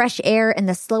scenery, the fresh air, and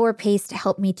the slower pace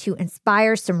helped me to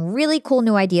inspire some really cool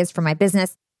new ideas for my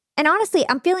business. And honestly,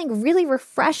 I'm feeling really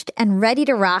refreshed and ready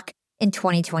to rock in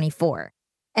 2024.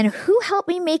 And who helped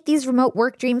me make these remote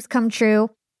work dreams come true?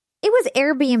 It was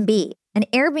Airbnb.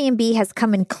 And Airbnb has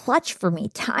come in clutch for me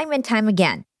time and time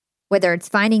again. Whether it's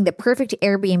finding the perfect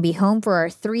Airbnb home for our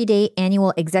 3-day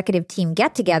annual executive team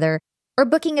get-together, or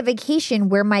booking a vacation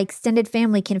where my extended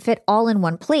family can fit all in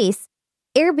one place,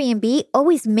 Airbnb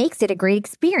always makes it a great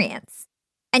experience.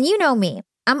 And you know me,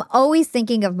 I'm always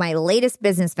thinking of my latest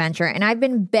business venture, and I've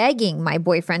been begging my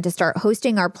boyfriend to start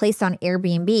hosting our place on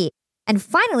Airbnb. And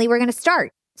finally, we're going to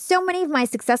start. So many of my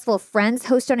successful friends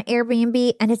host on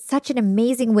Airbnb, and it's such an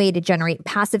amazing way to generate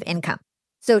passive income.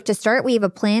 So to start, we have a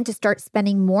plan to start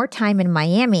spending more time in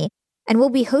Miami, and we'll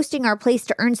be hosting our place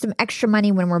to earn some extra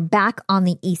money when we're back on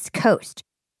the East Coast.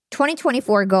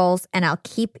 2024 goals, and I'll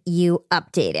keep you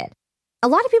updated. A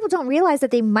lot of people don't realize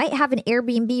that they might have an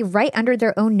Airbnb right under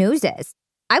their own noses.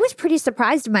 I was pretty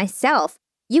surprised myself.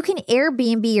 You can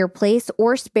Airbnb your place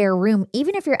or spare room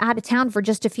even if you're out of town for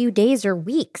just a few days or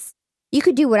weeks. You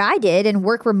could do what I did and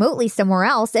work remotely somewhere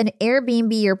else and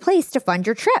Airbnb your place to fund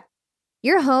your trip.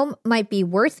 Your home might be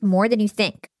worth more than you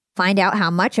think. Find out how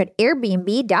much at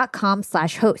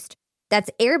airbnb.com/host. That's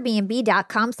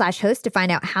airbnb.com/host to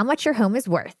find out how much your home is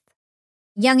worth.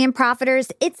 Young and profiters,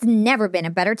 it's never been a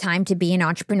better time to be an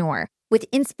entrepreneur. With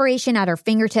inspiration at our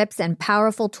fingertips and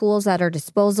powerful tools at our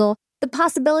disposal, the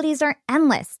possibilities are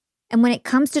endless. And when it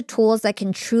comes to tools that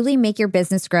can truly make your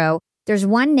business grow, there's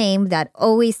one name that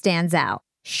always stands out: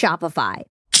 Shopify.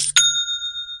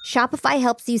 Shopify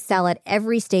helps you sell at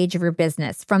every stage of your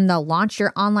business, from the launch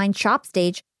your online shop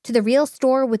stage to the real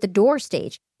store with the door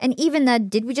stage, and even the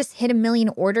did we just hit a million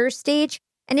orders stage?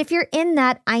 And if you're in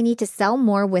that I need to sell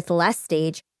more with less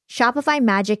stage, Shopify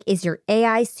Magic is your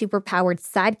AI superpowered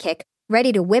sidekick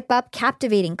ready to whip up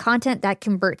captivating content that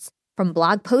converts from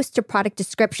blog posts to product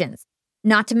descriptions.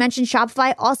 Not to mention,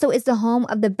 Shopify also is the home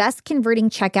of the best converting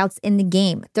checkouts in the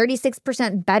game,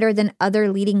 36% better than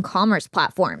other leading commerce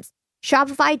platforms.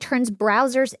 Shopify turns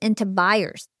browsers into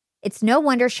buyers. It's no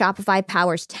wonder Shopify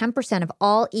powers 10% of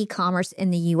all e-commerce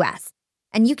in the US.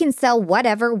 And you can sell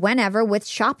whatever, whenever with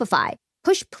Shopify.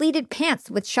 Push pleated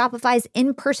pants with Shopify's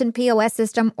in-person POS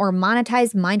system or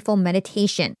monetize mindful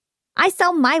meditation. I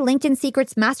sell my LinkedIn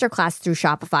Secrets Masterclass through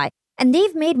Shopify, and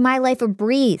they've made my life a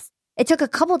breeze. It took a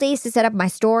couple days to set up my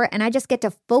store, and I just get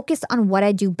to focus on what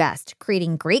I do best,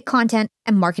 creating great content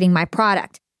and marketing my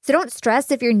product. So don't stress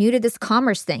if you're new to this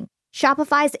commerce thing.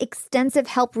 Shopify's extensive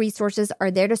help resources are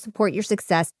there to support your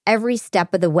success every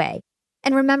step of the way.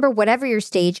 And remember, whatever your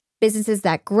stage, businesses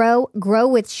that grow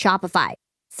with Shopify.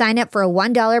 Sign up for a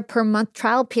 $1 per month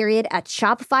trial period at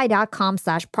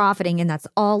shopify.com/profiting, and that's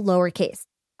all lowercase.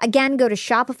 Again, go to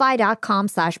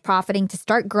shopify.com/profiting to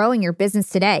start growing your business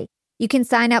today. You can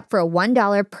sign up for a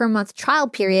 $1 per month trial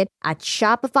period at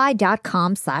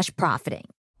shopify.com/profiting.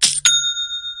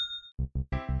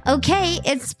 Okay,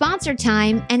 it's sponsor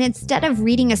time, and instead of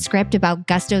reading a script about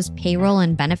Gusto's payroll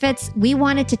and benefits, we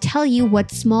wanted to tell you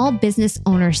what small business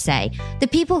owners say, the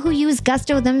people who use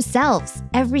Gusto themselves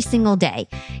every single day.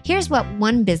 Here's what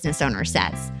one business owner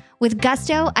says. With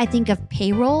Gusto, I think of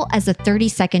payroll as a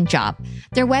 30-second job.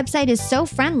 Their website is so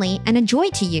friendly and a joy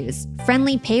to use.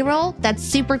 Friendly payroll that's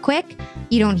super quick?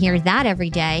 You don't hear that every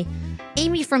day.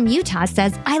 Amy from Utah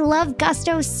says, I love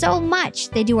Gusto so much.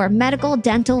 They do our medical,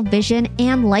 dental, vision,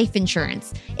 and life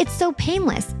insurance. It's so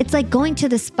painless. It's like going to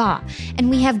the spa. And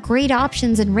we have great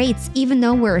options and rates, even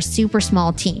though we're a super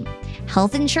small team.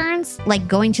 Health insurance, like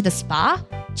going to the spa?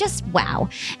 Just wow.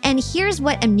 And here's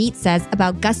what Amit says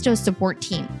about Gusto's support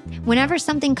team. Whenever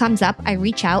something comes up, I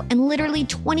reach out and literally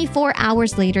 24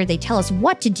 hours later, they tell us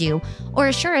what to do or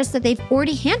assure us that they've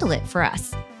already handled it for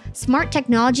us. Smart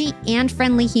technology and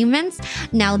friendly humans?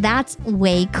 Now that's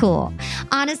way cool.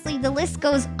 Honestly, the list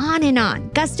goes on and on.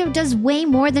 Gusto does way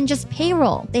more than just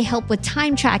payroll. They help with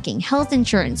time tracking, health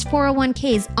insurance,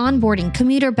 401ks, onboarding,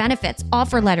 commuter benefits,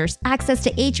 offer letters, access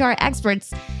to HR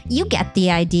experts. You get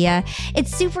the idea.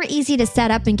 It's super easy to set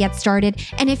up and get started.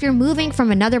 And if you're moving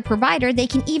from another provider, they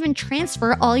can even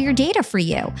transfer all your data for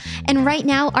you. And right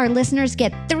now, our listeners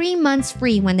get 3 months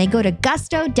free when they go to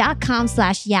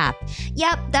gusto.com/yap.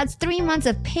 Yep, that's 3 months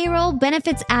of payroll,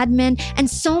 benefits admin, and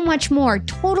so much more,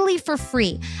 totally for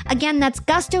free. Again, that's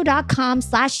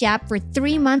gusto.com/yap for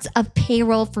 3 months of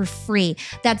payroll for free.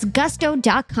 That's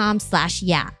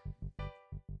gusto.com/yap.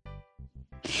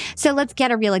 So let's get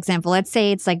a real example. Let's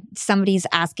say it's like somebody's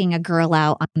asking a girl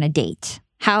out on a date.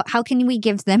 How can we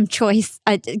give them choice,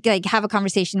 like have a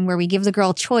conversation where we give the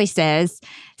girl choices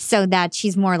so that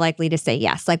she's more likely to say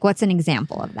yes? Like, what's an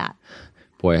example of that?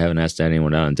 Boy, I haven't asked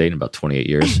anyone out on a date in about 28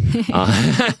 years.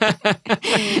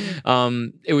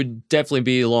 It would definitely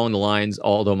be along the lines,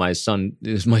 although my son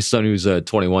who's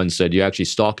 21 said, you actually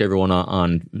stalk everyone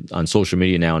on social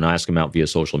media now and ask them out via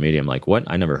social media. I'm like, what?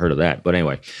 I never heard of that. But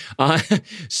anyway,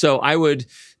 so I'd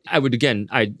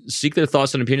seek their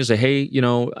thoughts and opinions. Say, hey,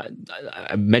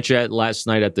 I met you last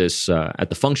night at this at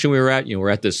the function we were at. We're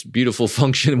at this beautiful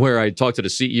function where I talked to the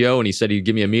CEO and he said he'd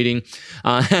give me a meeting.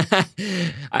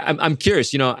 I'm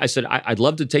curious. I said I'd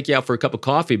love to take you out for a cup of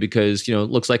coffee because it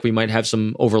looks like we might have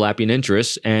some overlapping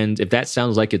interests. And if that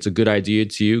sounds like it's a good idea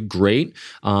to you, great.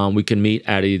 We can meet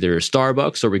at either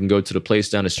Starbucks or we can go to the place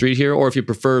down the street here. Or if you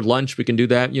prefer lunch, we can do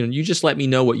that. You just let me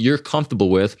know what you're comfortable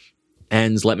with.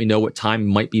 And let me know what time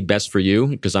might be best for you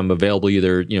because I'm available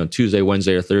either, Tuesday,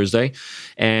 Wednesday, or Thursday.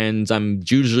 And I'm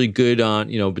usually good on,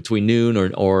 between noon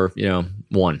or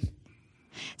 1.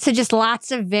 So just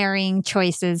lots of varying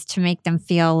choices to make them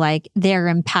feel like they're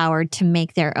empowered to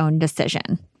make their own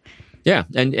decision. Yeah.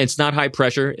 And it's not high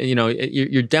pressure.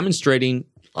 You're demonstrating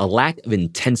a lack of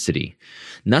intensity.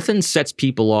 Nothing sets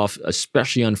people off,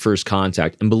 especially on first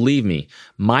contact. And believe me,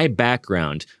 my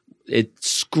background, it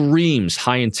screams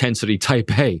high intensity type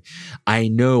A. I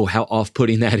know how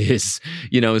off-putting that is,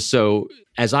 so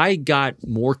as I got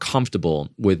more comfortable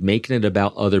with making it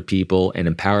about other people and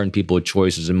empowering people with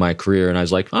choices in my career, and I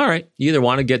was like, all right, you either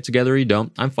want to get together or you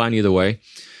don't. I'm fine either way.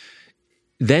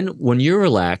 Then when you're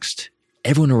relaxed,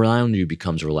 everyone around you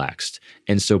becomes relaxed.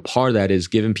 And so part of that is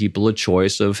giving people a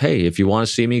choice of, hey, if you want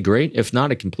to see me, great. If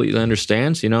not, I completely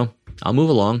understand. I'll move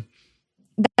along.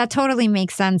 That totally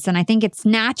makes sense. And I think it's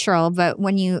natural, but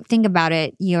when you think about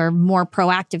it, you're more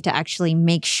proactive to actually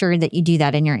make sure that you do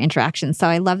that in your interactions. So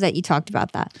I love that you talked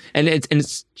about that. And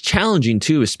it's challenging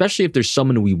too, especially if there's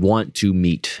someone we want to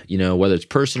meet, whether it's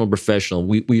personal or professional.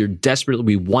 We are desperately,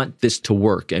 we want this to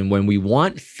work. And when we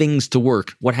want things to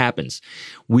work, what happens?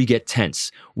 We get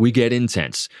tense, we get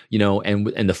intense,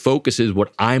 and the focus is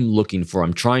what I'm looking for.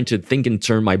 I'm trying to think in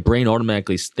terms, my brain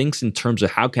automatically thinks in terms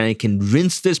of how can I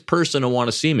convince this person to want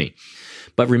to see me.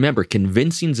 But remember,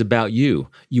 convincing is about you.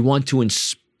 You want to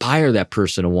inspire that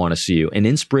person to want to see you. And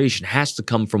inspiration has to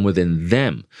come from within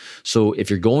them. So if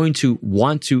you're going to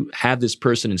want to have this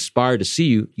person inspired to see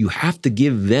you, you have to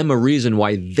give them a reason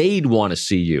why they'd want to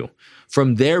see you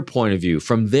from their point of view,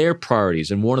 from their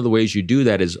priorities. And one of the ways you do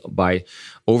that is by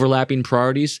overlapping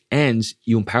priorities, and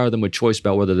you empower them with choice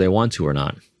about whether they want to or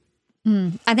not.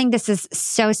 I think this is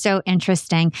so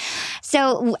interesting.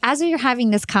 So as we are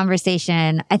having this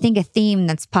conversation, I think a theme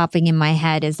that's popping in my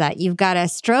head is that you've got to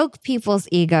stroke people's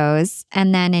egos.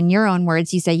 And then in your own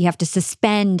words, you say you have to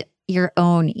suspend your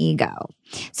own ego.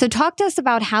 So talk to us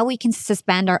about how we can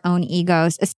suspend our own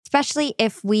egos, especially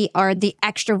if we are the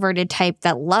extroverted type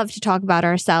that love to talk about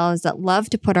ourselves, that love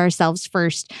to put ourselves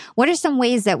first. What are some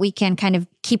ways that we can kind of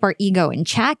keep our ego in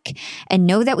check and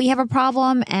know that we have a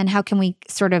problem? And how can we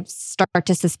sort of start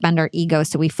to suspend our ego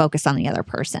so we focus on the other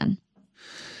person?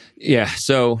 Yeah,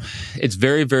 so it's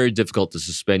very, very difficult to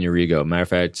suspend your ego. Matter of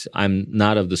fact, I'm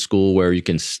not of the school where you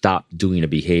can stop doing a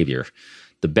behavior.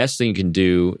 the best thing you can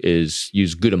do is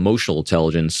use good emotional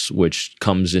intelligence, which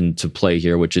comes into play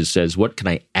here, which is says, what can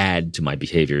I add to my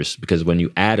behaviors? Because when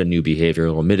you add a new behavior,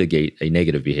 it will mitigate a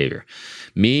negative behavior.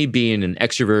 Me being an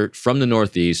extrovert from the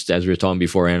Northeast, as we were talking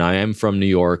before, and I am from New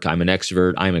York, I'm an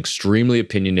extrovert, I'm extremely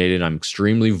opinionated, I'm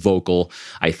extremely vocal,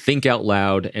 I think out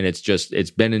loud, and it's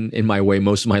been in my way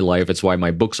most of my life. It's why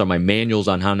my books are my manuals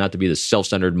on how not to be the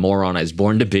self-centered moron I was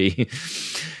born to be.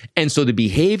 And so the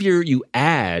behavior you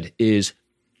add is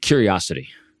curiosity.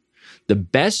 The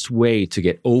best way to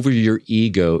get over your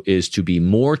ego is to be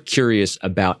more curious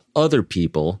about other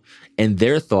people and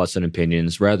their thoughts and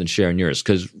opinions rather than sharing yours.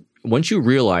 Because once you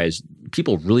realize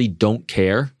people really don't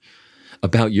care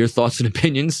about your thoughts and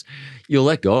opinions, you'll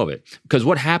let go of it. Because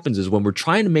what happens is when we're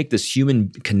trying to make this human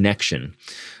connection,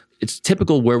 it's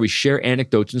typical where we share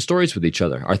anecdotes and stories with each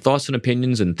other, our thoughts and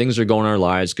opinions and things that are going on in our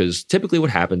lives. Because typically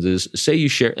what happens is, say you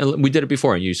share, and we did it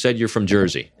before, and you said you're from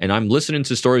Jersey, and I'm listening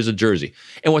to stories of Jersey.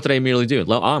 And what did I immediately do?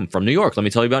 Well, I'm from New York. Let me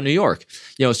tell you about New York.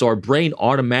 So our brain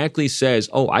automatically says,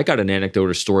 oh, I got an anecdote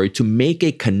or story to make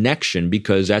a connection,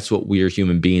 because that's what we as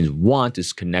human beings want,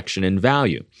 is connection and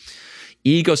value.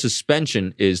 Ego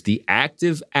suspension is the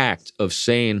active act of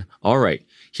saying, all right,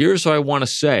 here's what I want to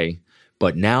say,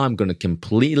 but now I'm going to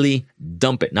completely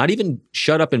dump it. Not even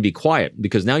shut up and be quiet,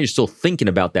 because now you're still thinking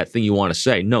about that thing you want to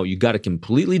say. No, you got to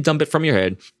completely dump it from your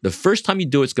head. The first time you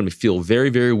do it, it's going to feel very,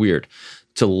 very weird.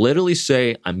 To literally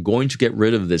say, I'm going to get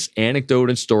rid of this anecdote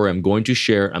and story, I'm going to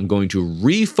share it, I'm going to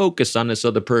refocus on this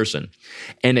other person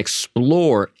and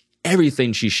explore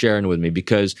everything she's sharing with me,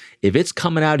 because if it's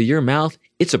coming out of your mouth,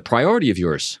 it's a priority of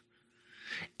yours.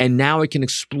 And now I can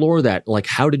explore that. Like,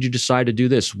 how did you decide to do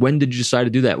this? When did you decide to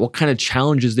do that? What kind of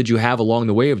challenges did you have along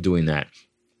the way of doing that?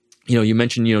 You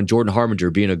mentioned, Jordan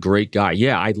Harbinger being a great guy.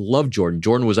 Yeah, I love Jordan.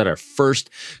 Jordan was at our first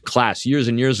class years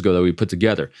and years ago that we put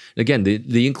together. And again,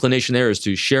 the inclination there is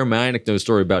to share my anecdote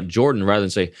story about Jordan rather than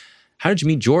say, how did you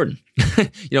meet Jordan?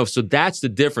 So that's the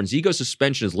difference. Ego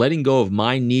suspension is letting go of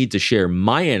my need to share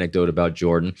my anecdote about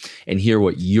Jordan and hear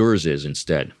what yours is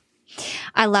instead.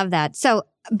 I love that. So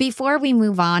before we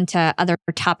move on to other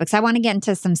topics, I want to get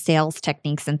into some sales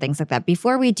techniques and things like that.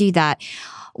 Before we do that,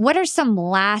 what are some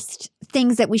last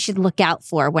things that we should look out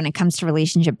for when it comes to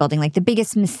relationship building, like the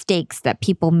biggest mistakes that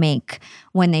people make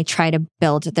when they try to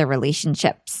build their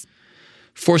relationships?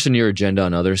 Forcing your agenda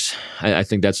on others. I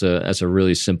think that's a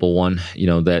really simple one.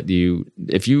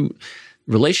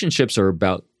 Relationships are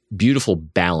about beautiful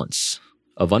balance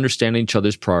of understanding each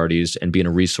other's priorities and being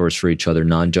a resource for each other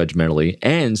non-judgmentally,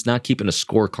 and not keeping a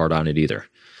scorecard on it either.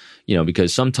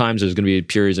 Because sometimes there's going to be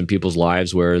periods in people's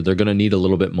lives where they're going to need a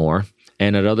little bit more,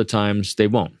 and at other times they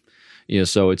won't.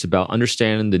 So it's about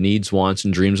understanding the needs, wants,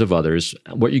 and dreams of others,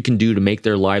 what you can do to make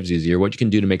their lives easier, what you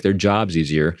can do to make their jobs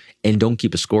easier, and don't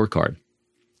keep a scorecard.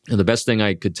 And the best thing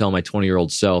I could tell my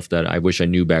 20-year-old self that I wish I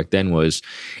knew back then was,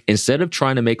 instead of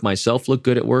trying to make myself look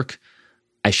good at work,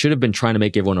 I should have been trying to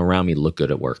make everyone around me look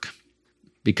good at work.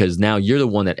 Because now you're the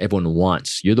one that everyone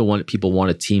wants. You're the one that people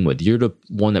want to team with. You're the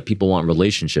one that people want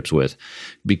relationships with.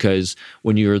 Because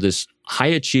when you're this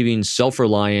high-achieving,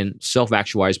 self-reliant,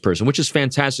 self-actualized person, which is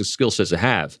fantastic skill sets to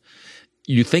have,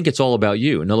 you think it's all about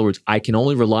you. In other words, I can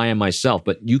only rely on myself,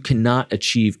 but you cannot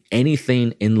achieve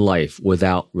anything in life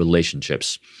without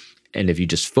relationships. And if you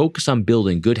just focus on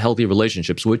building good, healthy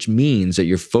relationships, which means that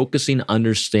you're focusing on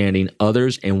understanding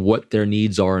others and what their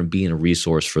needs are and being a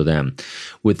resource for them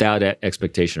without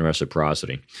expectation or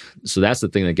reciprocity. So that's the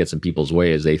thing that gets in people's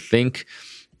way, is they think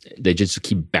they just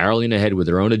keep barreling ahead with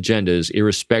their own agendas,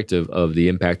 irrespective of the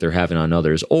impact they're having on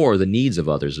others or the needs of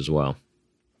others as well.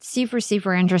 Super,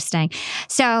 super interesting.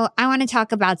 So I want to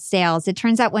talk about sales. It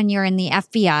turns out when you're in the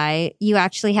FBI, you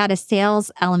actually had a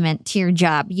sales element to your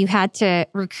job. You had to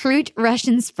recruit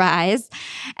Russian spies,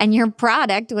 and your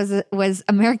product was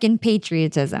American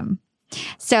patriotism.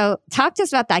 So talk to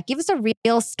us about that. Give us a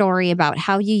real story about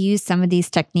how you use some of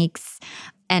these techniques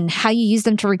and how you use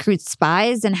them to recruit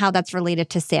spies and how that's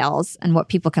related to sales and what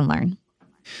people can learn.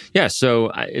 Yeah,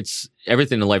 so it's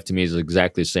everything in life to me is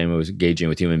exactly the same as engaging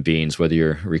with human beings, whether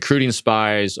you're recruiting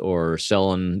spies or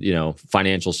selling,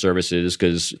 financial services,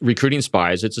 because recruiting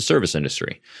spies, it's a service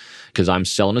industry. Because I'm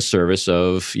selling a service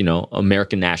of,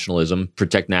 American nationalism,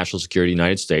 protect national security of the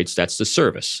United States. That's the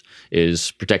service,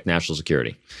 is protect national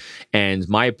security. And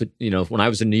when I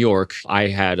was in New York, I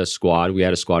had a squad. We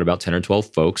had a squad, about 10 or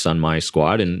 12 folks on my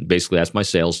squad. And basically that's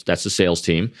the sales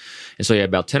team. And so you had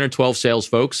about 10 or 12 sales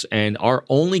folks. And our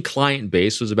only client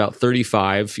base was about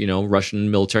 35,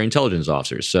 Russian military intelligence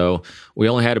officers. So we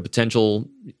only had a potential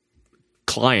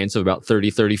clients of about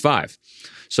 30, 35.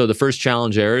 So the first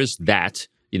challenge there is that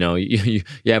You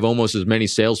have almost as many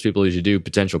salespeople as you do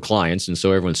potential clients, and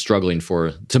so everyone's struggling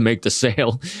to make the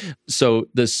sale. So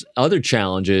this other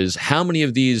challenge is how many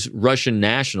of these Russian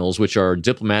nationals, which are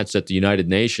diplomats at the United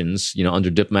Nations, under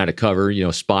diplomatic cover,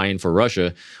 spying for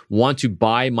Russia, want to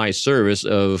buy my service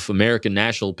of American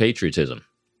national patriotism?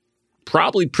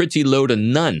 Probably pretty low to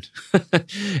none.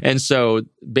 And so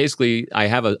basically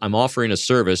I'm offering a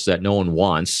service that no one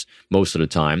wants most of the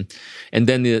time. And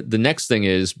then the next thing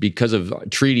is, because of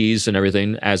treaties and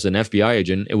everything, as an FBI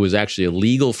agent, it was actually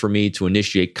illegal for me to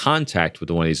initiate contact with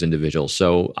one of these individuals.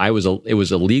 So it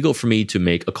was illegal for me to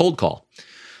make a cold call.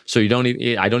 So I don't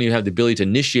even have the ability to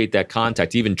initiate that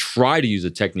contact, even try to use the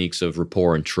techniques of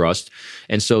rapport and trust.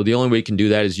 And so the only way you can do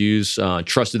that is use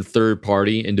trusted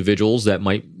third-party individuals that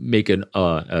might make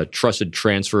a trusted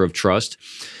transfer of trust,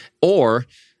 or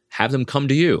have them come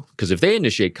to you. Because if they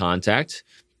initiate contact,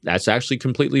 that's actually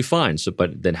completely fine.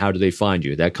 But then how do they find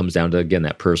you? That comes down to, again,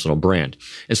 that personal brand.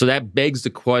 And so that begs the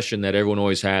question that everyone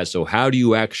always has. So how do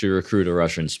you actually recruit a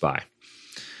Russian spy?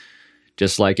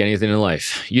 Just like anything in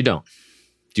life, you don't.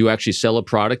 Do you actually sell a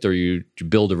product, or you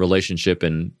build a relationship,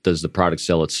 and does the product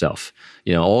sell itself?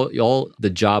 All the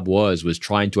job was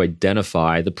trying to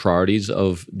identify the priorities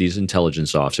of these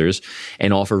intelligence officers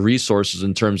and offer resources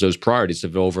in terms of those priorities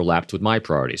if it overlapped with my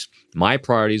priorities. My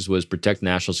priorities was protect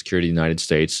national security of the United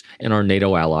States and our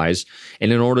NATO allies.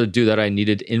 And in order to do that, I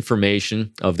needed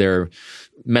information of their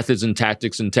methods and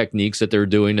tactics and techniques that they're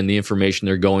doing, and the information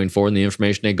they're going for, and the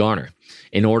information they garner.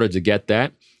 In order to get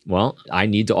that, well, I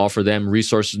need to offer them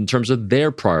resources in terms of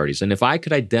their priorities. And if I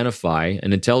could identify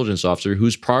an intelligence officer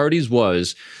whose priorities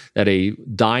was that a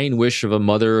dying wish of a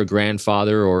mother or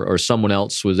grandfather or someone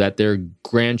else was that their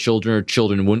grandchildren or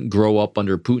children wouldn't grow up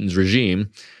under Putin's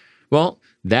regime, well,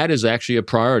 that is actually a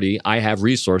priority. I have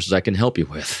resources I can help you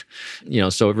with.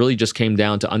 So it really just came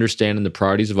down to understanding the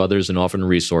priorities of others and offering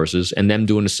resources, and them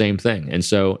doing the same thing. And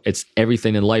so it's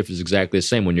everything in life is exactly the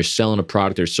same. When you're selling a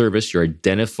product or service, you're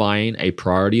identifying a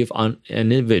priority of an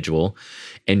individual,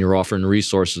 and you're offering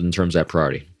resources in terms of that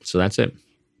priority. So that's it.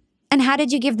 And how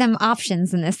did you give them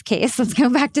options in this case? Let's go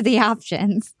back to the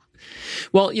options.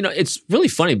 Well, it's really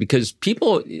funny because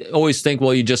people always think,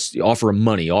 well, you just offer them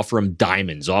money, offer them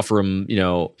diamonds, offer them,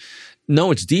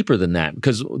 No, it's deeper than that,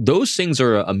 because those things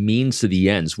are a means to the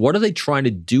ends. What are they trying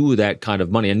to do with that kind of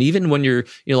money? And even when you're,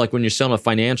 like when you're selling a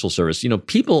financial service,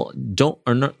 people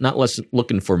are not less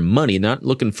looking for money, not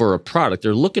looking for a product.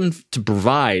 They're looking to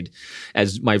provide,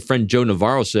 as my friend Joe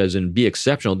Navarro says in Be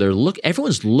Exceptional,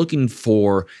 everyone's looking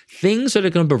for things that are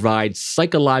going to provide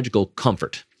psychological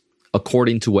comfort,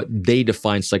 according to what they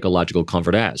define psychological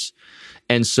comfort as.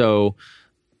 And so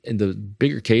in the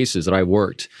bigger cases that I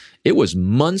worked, it was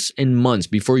months and months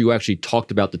before you actually talked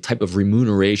about the type of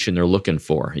remuneration they're looking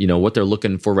for, what they're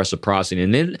looking for, reciprocity.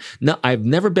 And then I've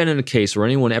never been in a case where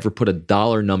anyone ever put a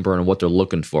dollar number on what they're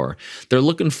looking for. They're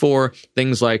looking for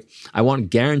things like, I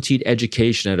want guaranteed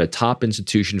education at a top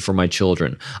institution for my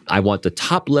children. I want the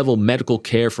top level medical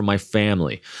care for my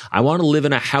family. I want to live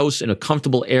in a house in a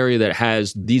comfortable area that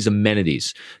has these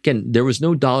amenities. Again, there was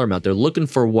no dollar amount. They're looking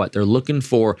for what? They're looking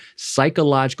for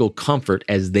psychological comfort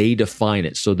as they define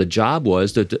it. So the job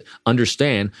was to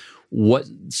understand what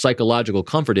psychological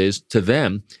comfort is to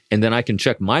them, and then I can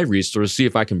check my resources, see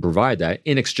if I can provide that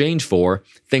in exchange for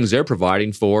things they're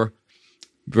providing for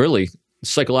really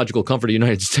psychological comfort of the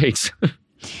United States.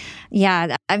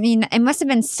 Yeah, I mean, it must have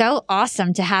been so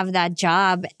awesome to have that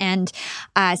job. And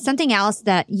something else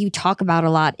that you talk about a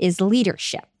lot is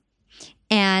leadership.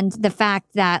 And the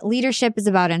fact that leadership is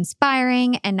about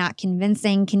inspiring and not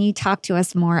convincing. Can you talk to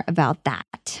us more about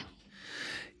that?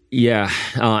 Yeah,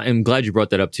 I'm glad you brought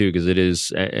that up too, because it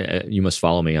is, you must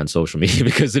follow me on social media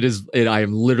because I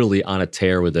am literally on a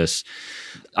tear with this.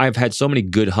 I've had so many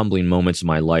good, humbling moments in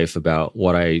my life about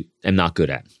what I am not good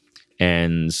at.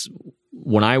 And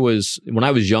when I was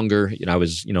younger, I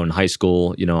was, in high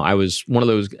school, I was one of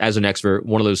those, as an extrovert,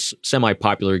 one of those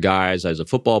semi-popular guys as a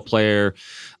football player,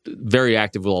 very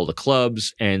active with all the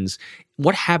clubs. And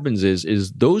what happens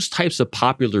is those types of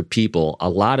popular people, a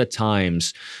lot of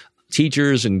times,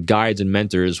 teachers and guides and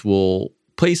mentors will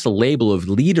place a label of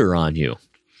leader on you.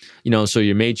 So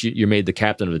you're made the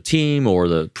captain of the team or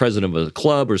the president of a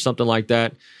club or something like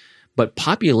that. But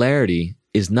popularity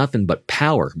is nothing but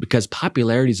power, because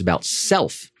popularity is about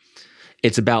self.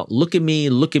 It's about look at me,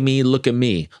 look at me, look at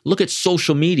me. Look at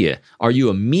social media. Are you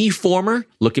a me former?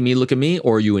 Look at me,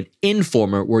 or are you an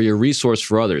informer where you're a resource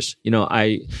for others?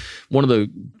 One of the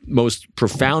most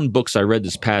profound books I read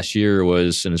this past year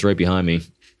was, and it's right behind me,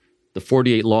 The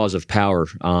 48 Laws of Power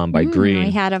by Green.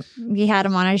 We had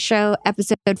him on our show,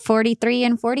 episode 43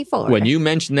 and 44. When you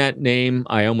mentioned that name,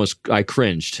 I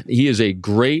cringed. He is a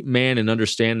great man and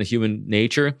understand the human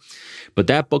nature. But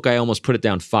that book, I almost put it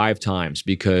down 5 times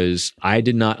because I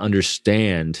did not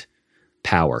understand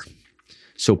power.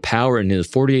 So power and the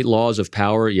 48 Laws of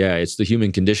Power, yeah, it's the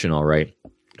human condition, all right.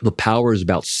 But power is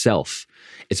about self.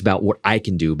 It's about what I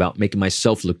can do, about making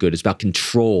myself look good. It's about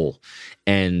control.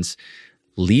 And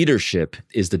leadership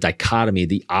is the dichotomy,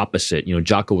 the opposite.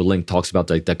 Jocko Willink talks about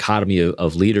the dichotomy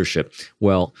of leadership.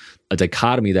 Well, a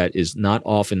dichotomy that is not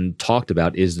often talked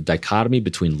about is the dichotomy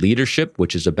between leadership,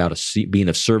 which is about being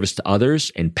of service to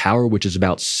others, and power, which is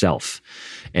about self.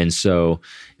 And so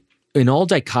in all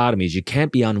dichotomies, you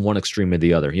can't be on one extreme or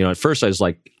the other. At first I was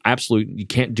like, absolutely, you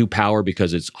can't do power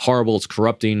because it's horrible, it's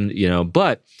corrupting,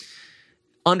 but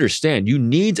understand you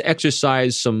need to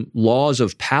exercise some laws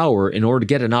of power in order to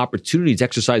get an opportunity to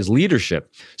exercise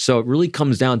leadership. So it really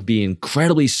comes down to being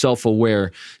incredibly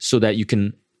self-aware so that you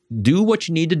can do what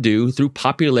you need to do through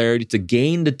popularity to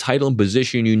gain the title and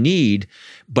position you need.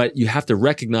 But you have to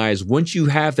recognize once you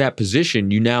have that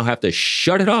position, you now have to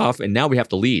shut it off. And now we have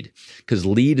to lead, because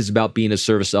lead is about being of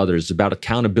service to others. It's about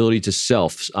accountability to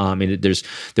self. And there's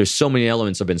so many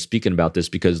elements. I've been speaking about this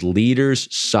because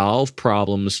leaders solve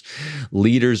problems.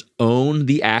 Leaders own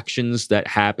the actions that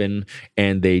happen,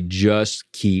 and they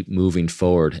just keep moving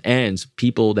forward. And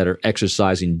people that are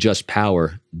exercising just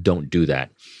power don't do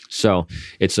that. So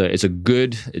it's a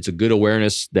good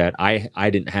awareness that I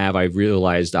didn't have. I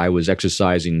realized I was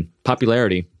exercising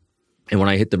popularity. And when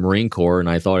I hit the Marine Corps and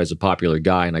I thought I was a popular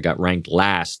guy and I got ranked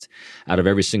last out of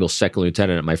every single second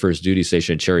lieutenant at my first duty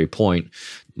station at Cherry Point,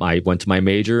 I went to my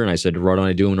major and I said, what am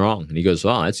I doing wrong? And he goes,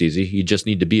 oh, that's easy. You just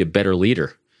need to be a better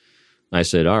leader. And I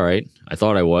said, all right, I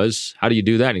thought I was. How do you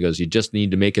do that? And he goes, you just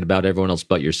need to make it about everyone else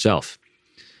but yourself.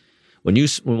 When you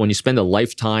spend a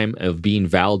lifetime of being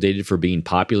validated for being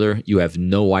popular, you have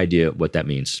no idea what that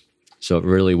means. So it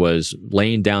really was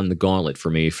laying down the gauntlet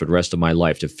for me for the rest of my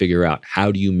life to figure out,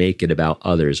 how do you make it about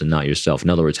others and not yourself?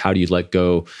 In other words, how do you let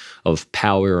go of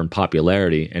power and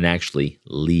popularity and actually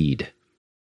lead?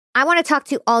 I want to talk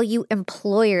to all you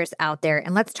employers out there,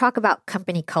 and let's talk about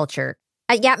company culture.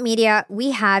 At Yap Media,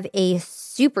 we have a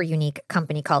super unique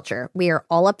company culture. We are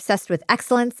all obsessed with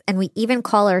excellence, and we even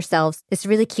call ourselves this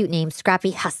really cute name,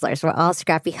 Scrappy Hustlers. We're all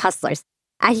Scrappy Hustlers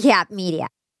at Yap Media.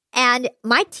 And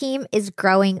my team is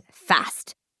growing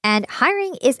fast. And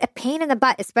hiring is a pain in the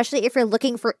butt, especially if you're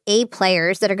looking for A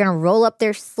players that are going to roll up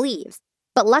their sleeves.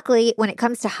 But luckily, when it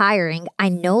comes to hiring, I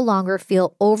no longer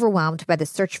feel overwhelmed by the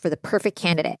search for the perfect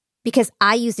candidate because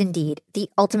I use Indeed, the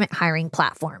ultimate hiring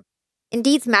platform.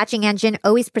 Indeed's matching engine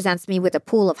always presents me with a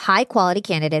pool of high-quality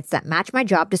candidates that match my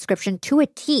job description to a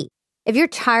T. If you're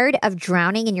tired of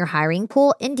drowning in your hiring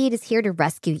pool, Indeed is here to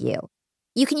rescue you.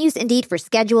 You can use Indeed for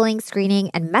scheduling, screening,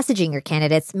 and messaging your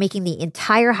candidates, making the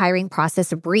entire hiring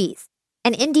process a breeze.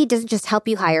 And Indeed doesn't just help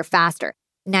you hire faster.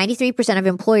 93% of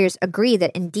employers agree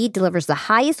that Indeed delivers the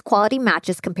highest quality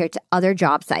matches compared to other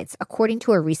job sites, according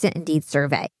to a recent Indeed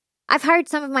survey. I've hired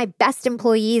some of my best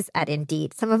employees at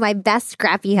Indeed, some of my best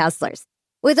scrappy hustlers.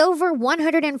 With over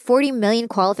 140 million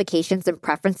qualifications and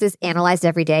preferences analyzed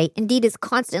every day, Indeed is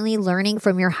constantly learning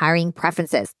from your hiring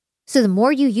preferences. So the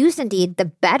more you use Indeed, the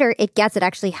better it gets at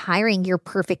actually hiring your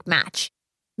perfect match.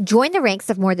 Join the ranks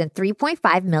of more than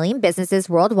 3.5 million businesses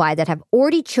worldwide that have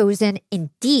already chosen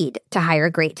Indeed to hire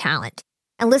great talent.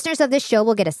 And listeners of this show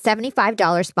will get a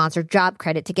 $75 sponsored job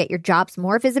credit to get your jobs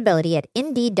more visibility at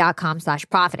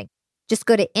Indeed.com/profiting. Just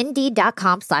go to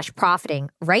Indeed.com/profiting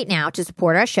right now to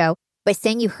support our show by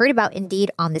saying you heard about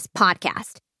Indeed on this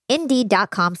podcast.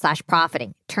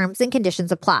 Indeed.com/profiting. Terms and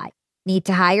conditions apply. Need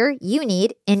to hire? You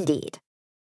need Indeed.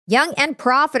 Young and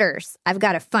profiters, I've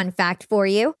got a fun fact for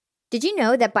you. Did you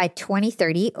know that by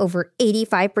 2030, over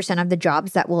 85% of the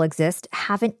jobs that will exist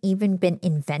haven't even been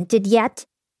invented yet?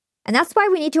 And that's why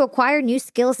we need to acquire new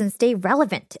skills and stay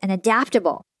relevant and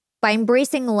adaptable. By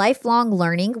embracing lifelong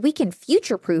learning, we can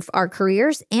future-proof our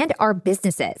careers and our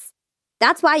businesses.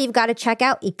 That's why you've got to check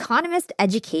out Economist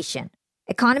Education.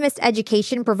 Economist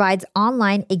Education provides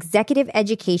online executive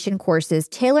education courses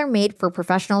tailor-made for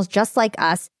professionals just like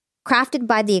us, crafted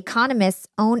by The Economist's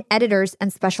own editors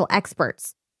and special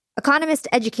experts. Economist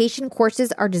Education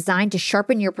courses are designed to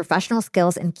sharpen your professional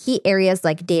skills in key areas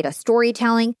like data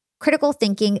storytelling, critical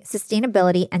thinking,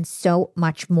 sustainability, and so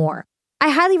much more. I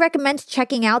highly recommend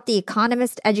checking out the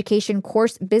Economist Education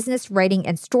course, Business Writing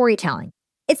and Storytelling.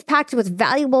 It's packed with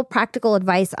valuable practical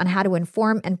advice on how to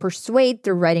inform and persuade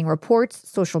through writing reports,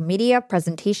 social media,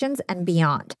 presentations, and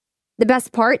beyond. The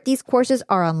best part, these courses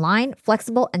are online,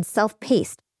 flexible, and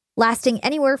self-paced. lasting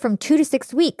anywhere from 2 to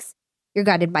 6 weeks. You're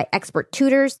guided by expert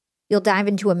tutors. You'll dive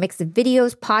into a mix of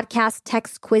videos, podcasts,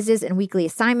 text quizzes, and weekly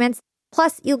assignments.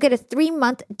 Plus, you'll get a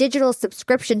 3-month digital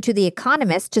subscription to The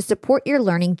Economist to support your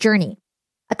learning journey.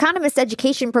 Economist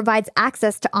Education provides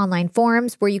access to online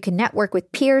forums where you can network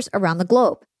with peers around the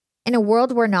globe. In a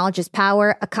world where knowledge is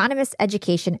power, Economist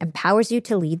Education empowers you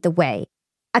to lead the way.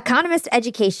 Economist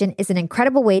Education is an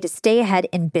incredible way to stay ahead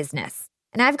in business.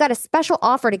 And I've got a special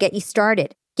offer to get you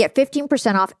started. Get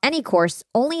 15% off any course,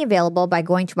 only available by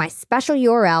going to my special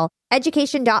URL,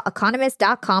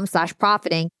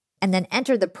 education.economist.com/profiting, and then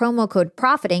enter the promo code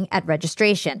profiting at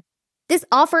registration. This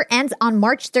offer ends on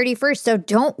March 31st, so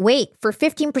don't wait. For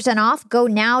 15% off, go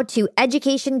now to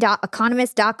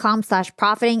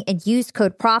education.economist.com/profiting and use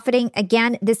code profiting.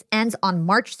 Again, this ends on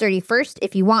March 31st.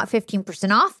 If you want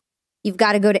 15% off, you've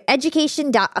got to go to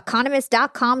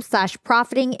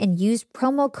education.economist.com/profiting and use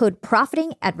promo code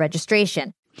profiting at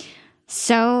registration.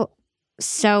 So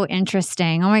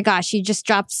interesting. Oh my gosh, you just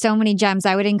dropped so many gems.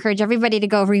 I would encourage everybody to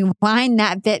go rewind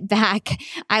that bit back.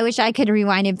 I wish I could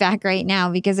rewind it back right now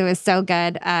because it was so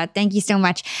good. Thank you so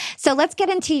much. So let's get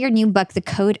into your new book, The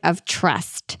Code of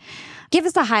Trust. Give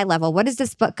us a high level. What is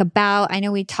this book about? I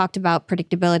know we talked about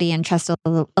predictability and trust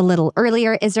a little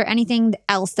earlier. Is there anything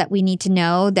else that we need to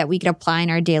know that we could apply in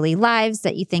our daily lives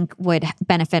that you think would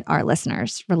benefit our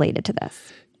listeners related to this?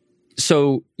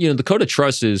 So, the code of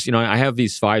trust is, I have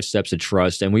these 5 steps of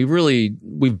trust, and we've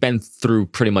been through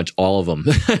pretty much all of them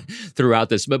throughout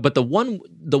this. But the one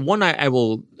I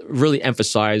will really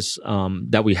emphasize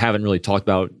that we haven't really talked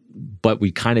about, but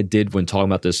we kind of did when talking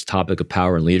about this topic of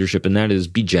power and leadership, and that is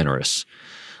be generous.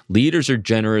 Leaders are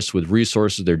generous with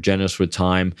resources, they're generous with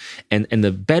time, and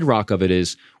the bedrock of it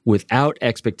is without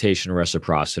expectation or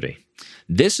reciprocity.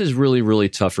 This is really, really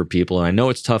tough for people, and I know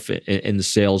it's tough in the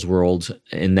sales world,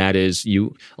 and that is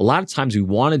a lot of times we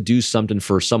want to do something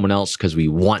for someone else because we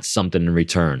want something in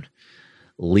return.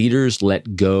 Leaders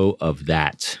let go of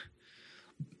that.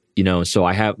 So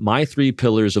I have my 3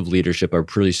 pillars of leadership are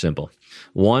pretty simple.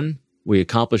 1, we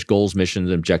accomplish goals, missions,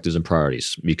 objectives, and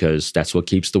priorities because that's what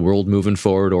keeps the world moving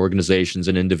forward, organizations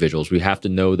and individuals. We have to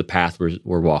know the path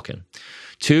we're walking.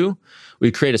 2, we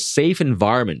create a safe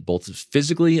environment, both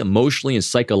physically, emotionally, and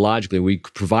psychologically. We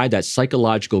provide that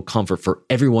psychological comfort for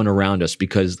everyone around us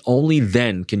because only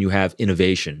then can you have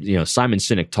innovation. Simon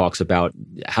Sinek talks about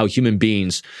how human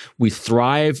beings, we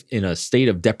thrive in a state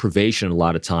of deprivation a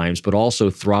lot of times, but also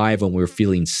thrive when we're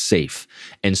feeling safe.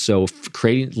 And so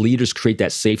leaders create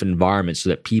that safe environment so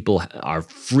that people are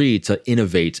free to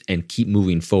innovate and keep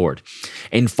moving forward.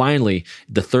 And finally,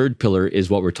 the 3rd pillar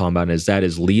is what we're talking about, that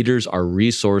is leaders are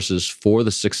resources for the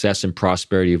success and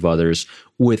prosperity of others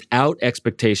without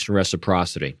expectation or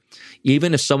reciprocity.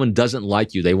 Even if someone doesn't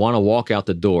like you, they want to walk out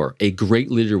the door, a great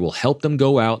leader will help them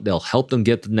go out, they'll help them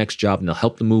get the next job, and they'll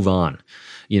help them move on.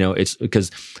 It's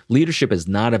because leadership is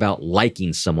not about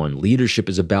liking someone. Leadership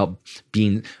is about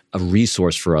being a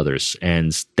resource for others.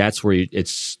 And that's where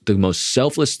it's the most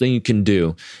selfless thing you can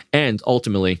do. And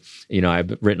ultimately,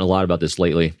 I've written a lot about this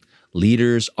lately.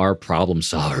 Leaders are problem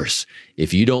solvers.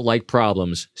 If you don't like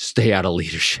problems, stay out of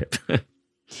leadership.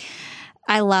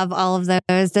 I love all of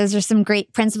those. Those are some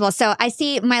great principles. So I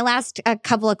see my last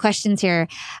couple of questions here.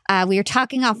 We were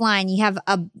talking offline. You have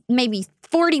maybe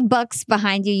 40 books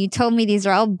behind you. You told me these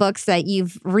are all books that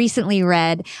you've recently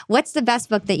read. What's the best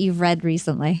book that you've read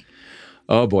recently?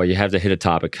 Oh boy, you have to hit a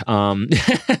topic.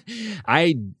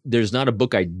 There's not a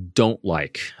book I don't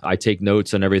like. I take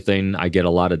notes on everything. I get a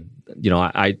lot of,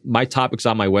 my topics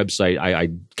on my website, I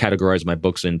categorize my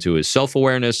books into is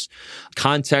self-awareness,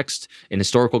 context and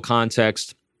historical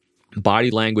context,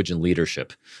 body language, and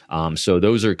leadership. So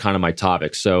those are kind of my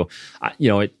topics. So,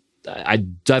 I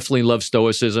definitely love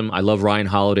Stoicism. I love Ryan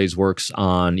Holiday's works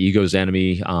on Ego's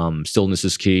Enemy, Stillness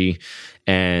is Key,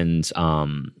 and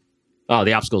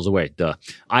The Obstacle's the Way. Duh.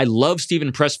 I love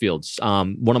Stephen Pressfield's,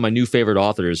 one of my new favorite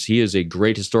authors. He is a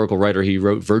great historical writer. He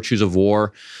wrote Virtues of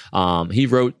War. He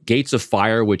wrote Gates of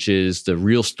Fire, which is the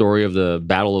real story of the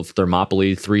Battle of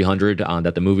Thermopylae 300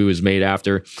 that the movie was made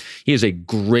after. He is a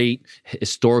great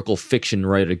historical fiction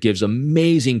writer. Gives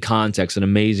amazing context and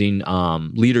amazing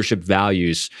leadership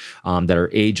values that are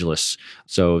ageless.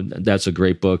 So that's a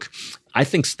great book. I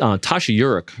think Tasha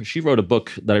Eurich, she wrote a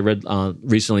book that I read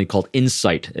recently called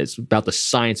Insight. It's about the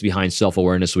science behind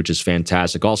self-awareness, which is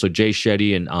fantastic. Also, Jay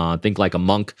Shetty and Think Like a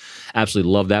Monk. Absolutely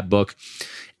love that book.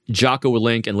 Jocko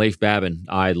Willink and Leif Babin.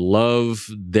 I love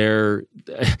their...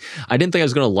 I didn't think I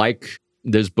was going to like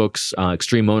those books,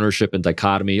 Extreme Ownership and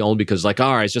Dichotomy, only because all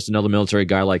right, it's just another military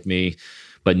guy like me.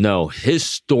 But no, his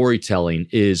storytelling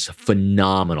is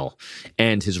phenomenal.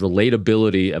 And his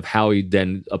relatability of how he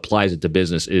then applies it to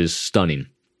business is stunning.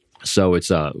 So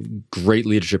it's great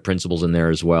leadership principles in there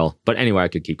as well. But anyway, I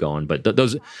could keep going. But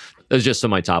those are just some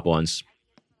of my top ones.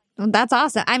 Well, that's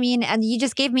awesome. I mean, and you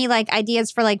just gave me like ideas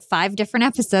for like 5 different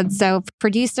episodes. So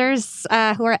producers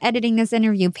who are editing this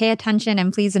interview, pay attention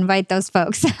and please invite those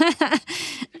folks.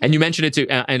 And you mentioned it too.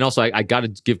 And also, I got to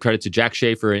give credit to Jack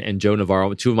Schaefer and Joe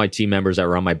Navarro, 2 of my team members that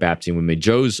were on my BAP team with me.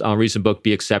 Joe's recent book,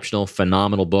 Be Exceptional,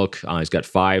 phenomenal book. He's got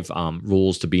 5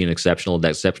 rules to being exceptional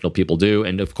that exceptional people do.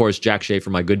 And of course, Jack Schaefer,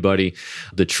 my good buddy,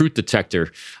 The Truth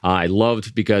Detector, I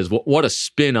loved because what a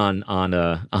spin on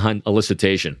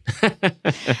elicitation.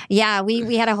 Yeah,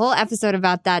 we had a whole episode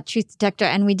about that, Truth Detector,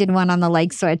 and we did one on the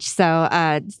like switch.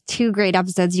 So 2 great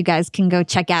episodes you guys can go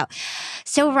check out.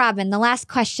 So Robin, the last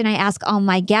question I ask all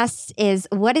my guests is,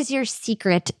 what is your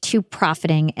secret to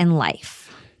profiting in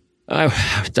life?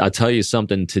 I'll tell you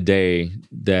something today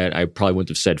that I probably wouldn't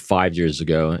have said 5 years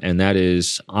ago, and that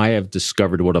is I have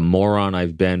discovered what a moron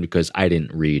I've been because I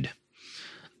didn't read.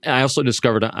 I also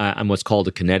discovered I'm what's called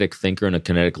a kinetic thinker and a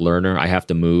kinetic learner. I have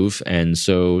to move. And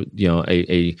so,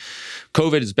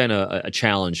 COVID has been a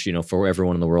challenge, for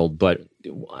everyone in the world. But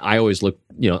I always look,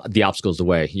 the obstacles the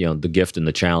way, the gift and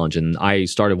the challenge. And I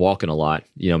started walking a lot,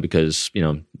 because,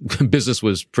 business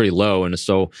was pretty low. And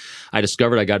so I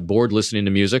discovered I got bored listening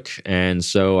to music. And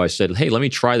so I said, hey, let me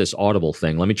try this Audible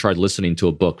thing. Let me try listening to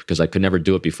a book because I could never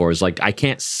do it before. It's like, I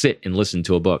can't sit and listen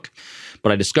to a book.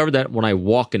 But I discovered that when I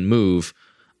walk and move,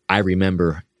 I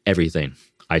remember everything.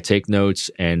 I take notes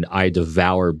and I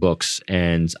devour books,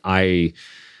 and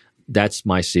that's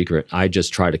my secret. I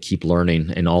just try to keep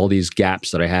learning in all these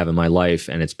gaps that I have in my life,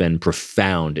 and it's been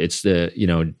profound. It's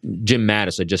Jim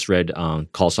Mattis, I just read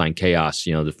Call Sign Chaos,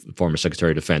 the former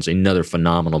Secretary of Defense, another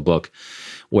phenomenal book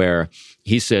where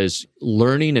he says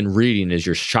learning and reading is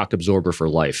your shock absorber for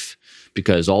life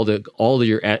because all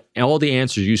the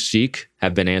answers you seek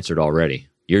have been answered already.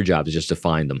 Your job is just to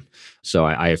find them. So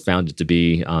I have found it to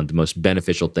be the most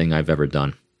beneficial thing I've ever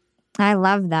done. I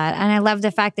love that. And I love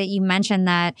the fact that you mentioned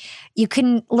that you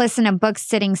couldn't listen to books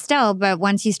sitting still, but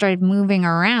once you started moving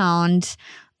around,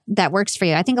 that works for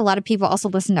you. I think a lot of people also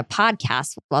listen to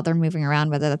podcasts while they're moving around,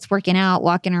 whether that's working out,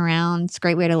 walking around. It's a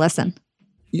great way to listen.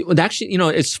 Actually,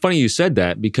 it's funny you said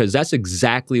that because that's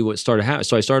exactly what started happening.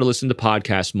 So I started listening to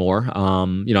podcasts more.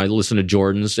 I listened to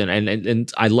Jordan's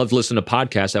and I loved listening to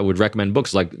podcasts that would recommend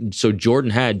books. So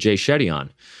Jordan had Jay Shetty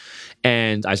on.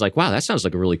 And I was like, wow, that sounds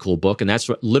like a really cool book. And that's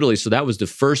so that was the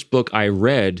first book I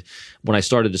read when I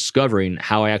started discovering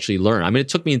how I actually learn. I mean, it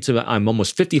took me I'm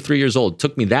almost 53 years old. It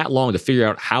took me that long to figure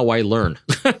out how I learn.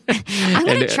 I'm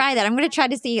going to try that. I'm going to try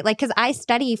to see, because I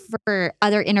study for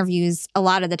other interviews a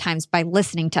lot of the times by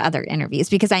listening to other interviews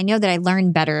because I know that I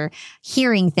learn better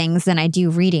hearing things than I do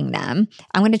reading them.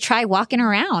 I'm going to try walking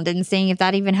around and seeing if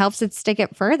that even helps it stick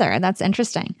it further. That's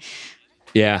interesting.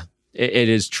 Yeah. It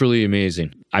is truly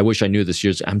amazing. I wish I knew this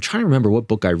year's. I'm trying to remember what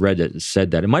book I read that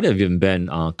said that. It might have even been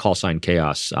Call Sign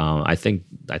Chaos. I think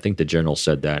the general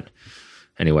said that.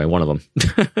 Anyway, one of them.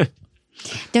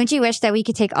 Don't you wish that we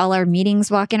could take all our meetings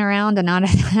walking around and not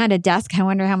at a desk? I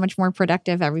wonder how much more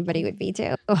productive everybody would be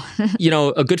too.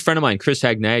 A good friend of mine, Chris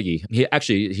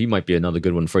Hagnaghi, he might be another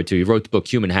good one for you too. He wrote the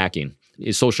book Human Hacking.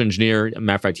 He's a social engineer.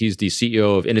 Matter of fact, he's the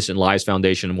CEO of Innocent Lives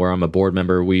Foundation, where I'm a board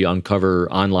member. We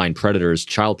uncover online predators,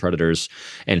 child predators,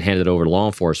 and hand it over to law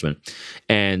enforcement.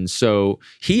 And so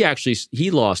he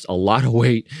lost a lot of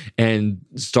weight and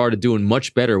started doing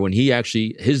much better when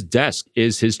his desk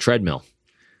is his treadmill.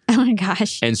 Oh my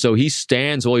gosh. And so he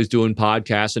stands while he's doing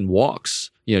podcasts and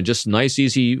walks, just nice,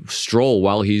 easy stroll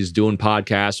while he's doing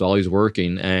podcasts, while he's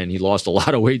working. And he lost a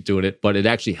lot of weight doing it, but it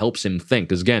actually helps him think.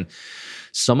 Because again,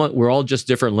 we're all just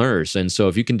different learners. And so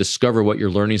if you can discover what your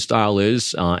learning style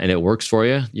is and it works for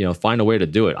you, find a way to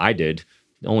do it. I did.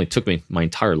 It only took me my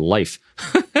entire life.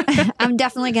 I'm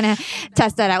definitely going to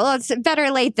test that out. Well, it's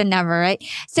better late than never, right?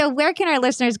 So where can our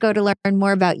listeners go to learn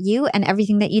more about you and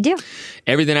everything that you do?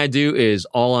 Everything I do is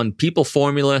all on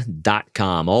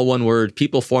peopleformula.com. All one word,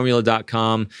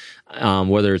 peopleformula.com.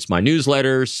 Whether it's my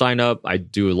newsletter, sign up. I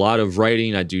do a lot of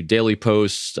writing. I do daily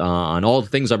posts on all the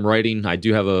things I'm writing. I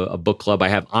do have a book club. I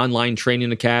have online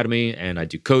training academy, and I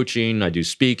do coaching. I do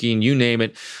speaking, you name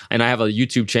it. And I have a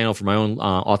YouTube channel for my own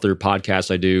author podcast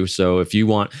I do. So if you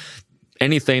want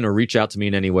anything or reach out to me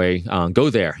in any way, go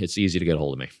there. It's easy to get a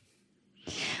hold of me.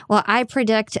 Well, I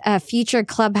predict a future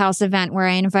Clubhouse event where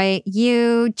I invite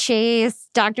you, Chase,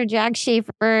 Dr. Jack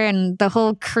Schaefer, and the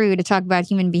whole crew to talk about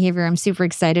human behavior. I'm super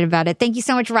excited about it. Thank you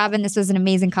so much, Robin. This was an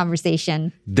amazing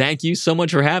conversation. Thank you so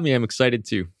much for having me. I'm excited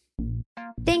too.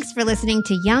 Thanks for listening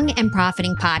to Young and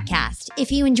Profiting Podcast.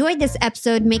 If you enjoyed this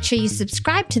episode, make sure you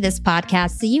subscribe to this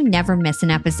podcast so you never miss an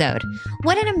episode.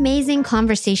 What an amazing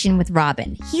conversation with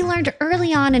Robin. He learned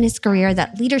early on in his career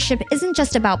that leadership isn't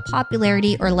just about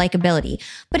popularity or likability,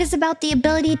 but it's about the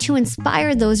ability to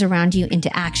inspire those around you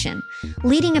into action.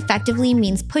 Leading effectively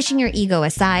means pushing your ego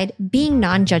aside, being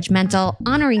non-judgmental,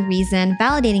 honoring reason,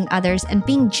 validating others, and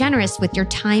being generous with your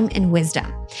time and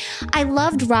wisdom. I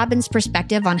loved Robin's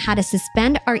perspective on how to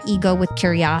suspend our ego with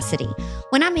curiosity.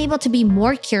 When I'm able to be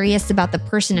more curious about the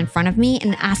person in front of me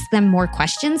and ask them more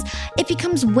questions, it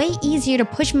becomes way easier to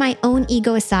push my own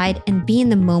ego aside and be in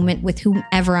the moment with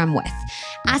whomever I'm with.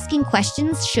 Asking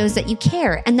questions shows that you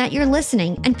care and that you're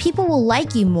listening, and people will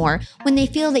like you more when they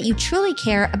feel that you truly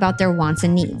care about their wants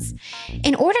and needs.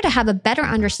 In order to have a better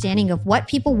understanding of what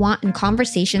people want in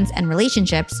conversations and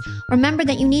relationships, remember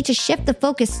that you need to shift the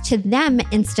focus to them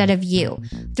instead of you.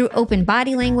 Through open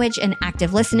body language and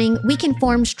active listening, we can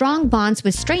form strong bonds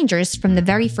with strangers from the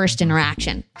very first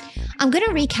interaction. I'm going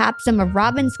to recap some of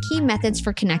Robin's key methods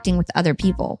for connecting with other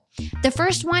people. The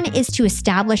first one is to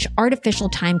establish artificial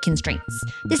time constraints.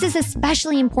 This is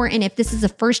especially important if this is the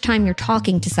first time you're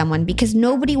talking to someone, because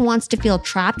nobody wants to feel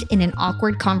trapped in an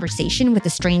awkward conversation with a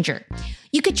stranger.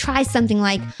 You could try something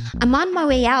like, "I'm on my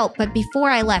way out, but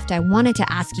before I left, I wanted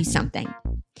to ask you something."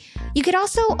 You could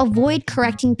also avoid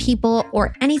correcting people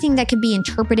or anything that could be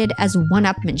interpreted as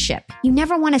one-upmanship. You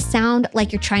never want to sound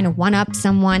like you're trying to one-up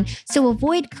someone, so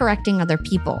avoid correcting other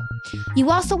people. You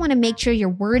also want to make sure your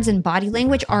words and body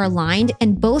language are aligned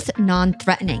and both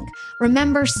non-threatening.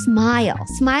 Remember, smile.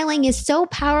 Smiling is so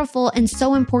powerful and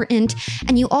so important,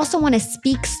 and you also want to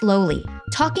speak slowly.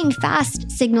 Talking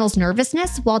fast signals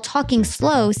nervousness, while talking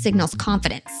slow signals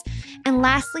confidence. And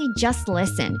lastly, just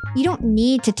listen. You don't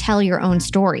need to tell your own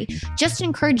story. Just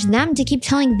encourage them to keep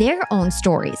telling their own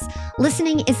stories.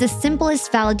 Listening is the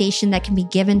simplest validation that can be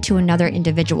given to another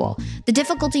individual. The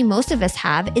difficulty most of us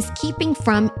have is keeping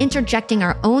from interjecting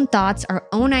our own thoughts, our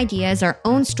own ideas, our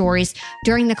own stories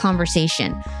during the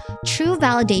conversation. True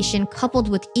validation coupled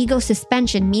with ego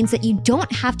suspension means that you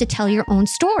don't have to tell your own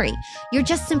story. You're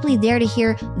just simply there to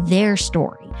hear their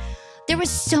story. There were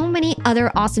so many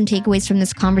other awesome takeaways from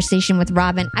this conversation with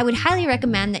Robin. I would highly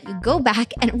recommend that you go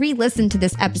back and re-listen to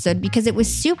this episode because it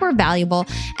was super valuable.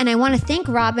 And I want to thank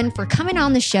Robin for coming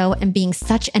on the show and being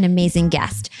such an amazing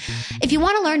guest. If you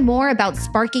want to learn more about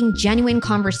sparking genuine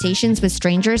conversations with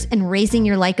strangers and raising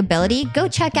your likability, go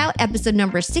check out episode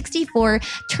number 64,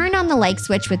 Turn on the Like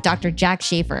Switch with Dr. Jack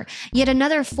Schaefer, yet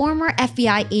another former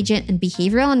FBI agent and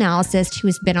behavioral analyst who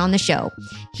has been on the show.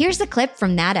 Here's a clip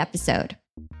from that episode.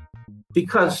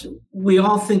 Because we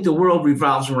all think the world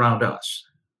revolves around us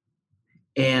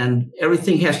and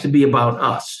everything has to be about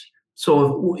us.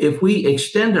 So if we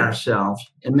extend ourselves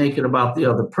and make it about the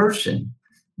other person,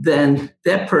 then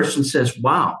that person says,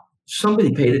 wow,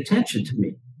 somebody paid attention to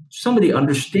me. Somebody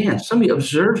understands. Somebody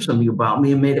observed something about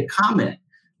me and made a comment.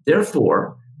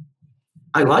 Therefore,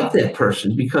 I like that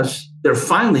person because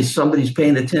somebody's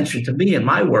paying attention to me in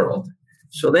my world.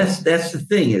 So that's the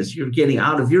thing, is you're getting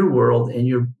out of your world and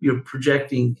you're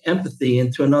projecting empathy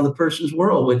into another person's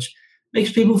world, which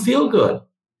makes people feel good.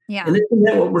 Yeah. And isn't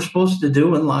that what we're supposed to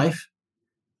do in life,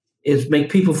 is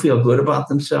make people feel good about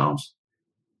themselves?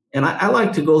 And I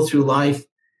like to go through life,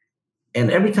 and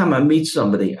every time I meet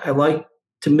somebody, I like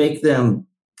to make them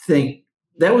think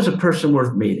that was a person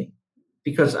worth meeting,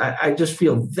 because I just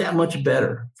feel that much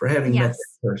better for having met that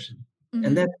person. Mm-hmm.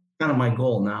 And that's kind of my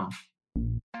goal now.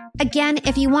 Again,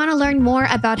 if you want to learn more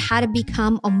about how to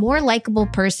become a more likable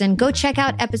person, go check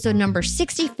out episode number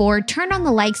 64, Turn on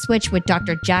the Like Switch with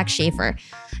Dr. Jack Schaefer.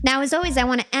 Now, as always, I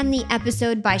want to end the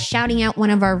episode by shouting out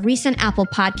one of our recent Apple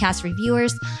Podcast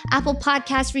reviewers. Apple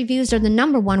Podcast reviews are the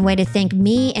 #1 way to thank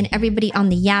me and everybody on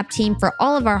the YAP team for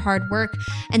all of our hard work.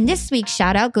 And this week's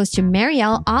shout out goes to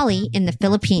Marielle Ali in the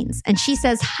Philippines. And she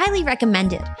says, highly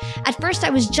recommended. At first,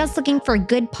 I was just looking for a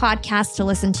good podcast to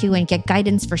listen to and get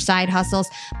guidance for side hustles,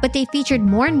 but they featured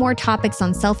more and more topics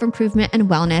on self-improvement and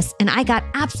wellness, and I got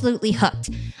absolutely hooked.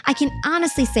 I can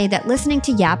honestly say that listening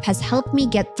to YAP has helped me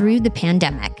get through the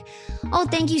pandemic. Oh,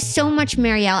 thank you so much,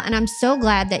 Marielle, and I'm so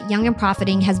glad that Young and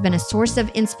Profiting has been a source of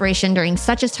inspiration during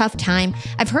such a tough time.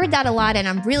 I've heard that a lot, and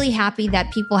I'm really happy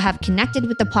that people have connected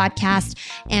with the podcast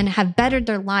and have bettered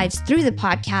their lives through the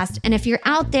podcast. And if you're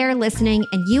out there listening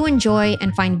and you enjoy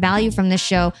and find value from this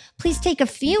show, please take a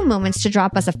few moments to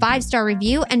drop us a 5-star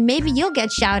review, and maybe you'll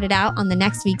get shouted out on the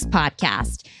next week's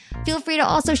podcast. Feel free to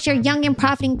also share Young and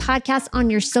Profiting Podcast on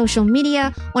your social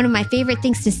media. One of my favorite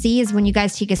things to see is when you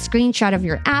guys take a screenshot of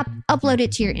your app, upload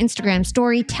it to your Instagram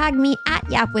story, tag me at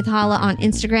Yap with Hala on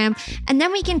Instagram, and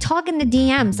then we can talk in the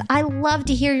DMs. I love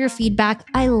to hear your feedback.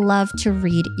 I love to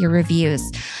read your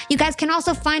reviews. You guys can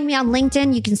also find me on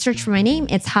LinkedIn. You can search for my name.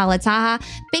 It's Hala Taha.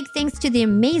 Big thanks to the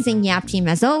amazing Yap team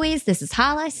as always. This is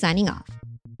Hala signing off.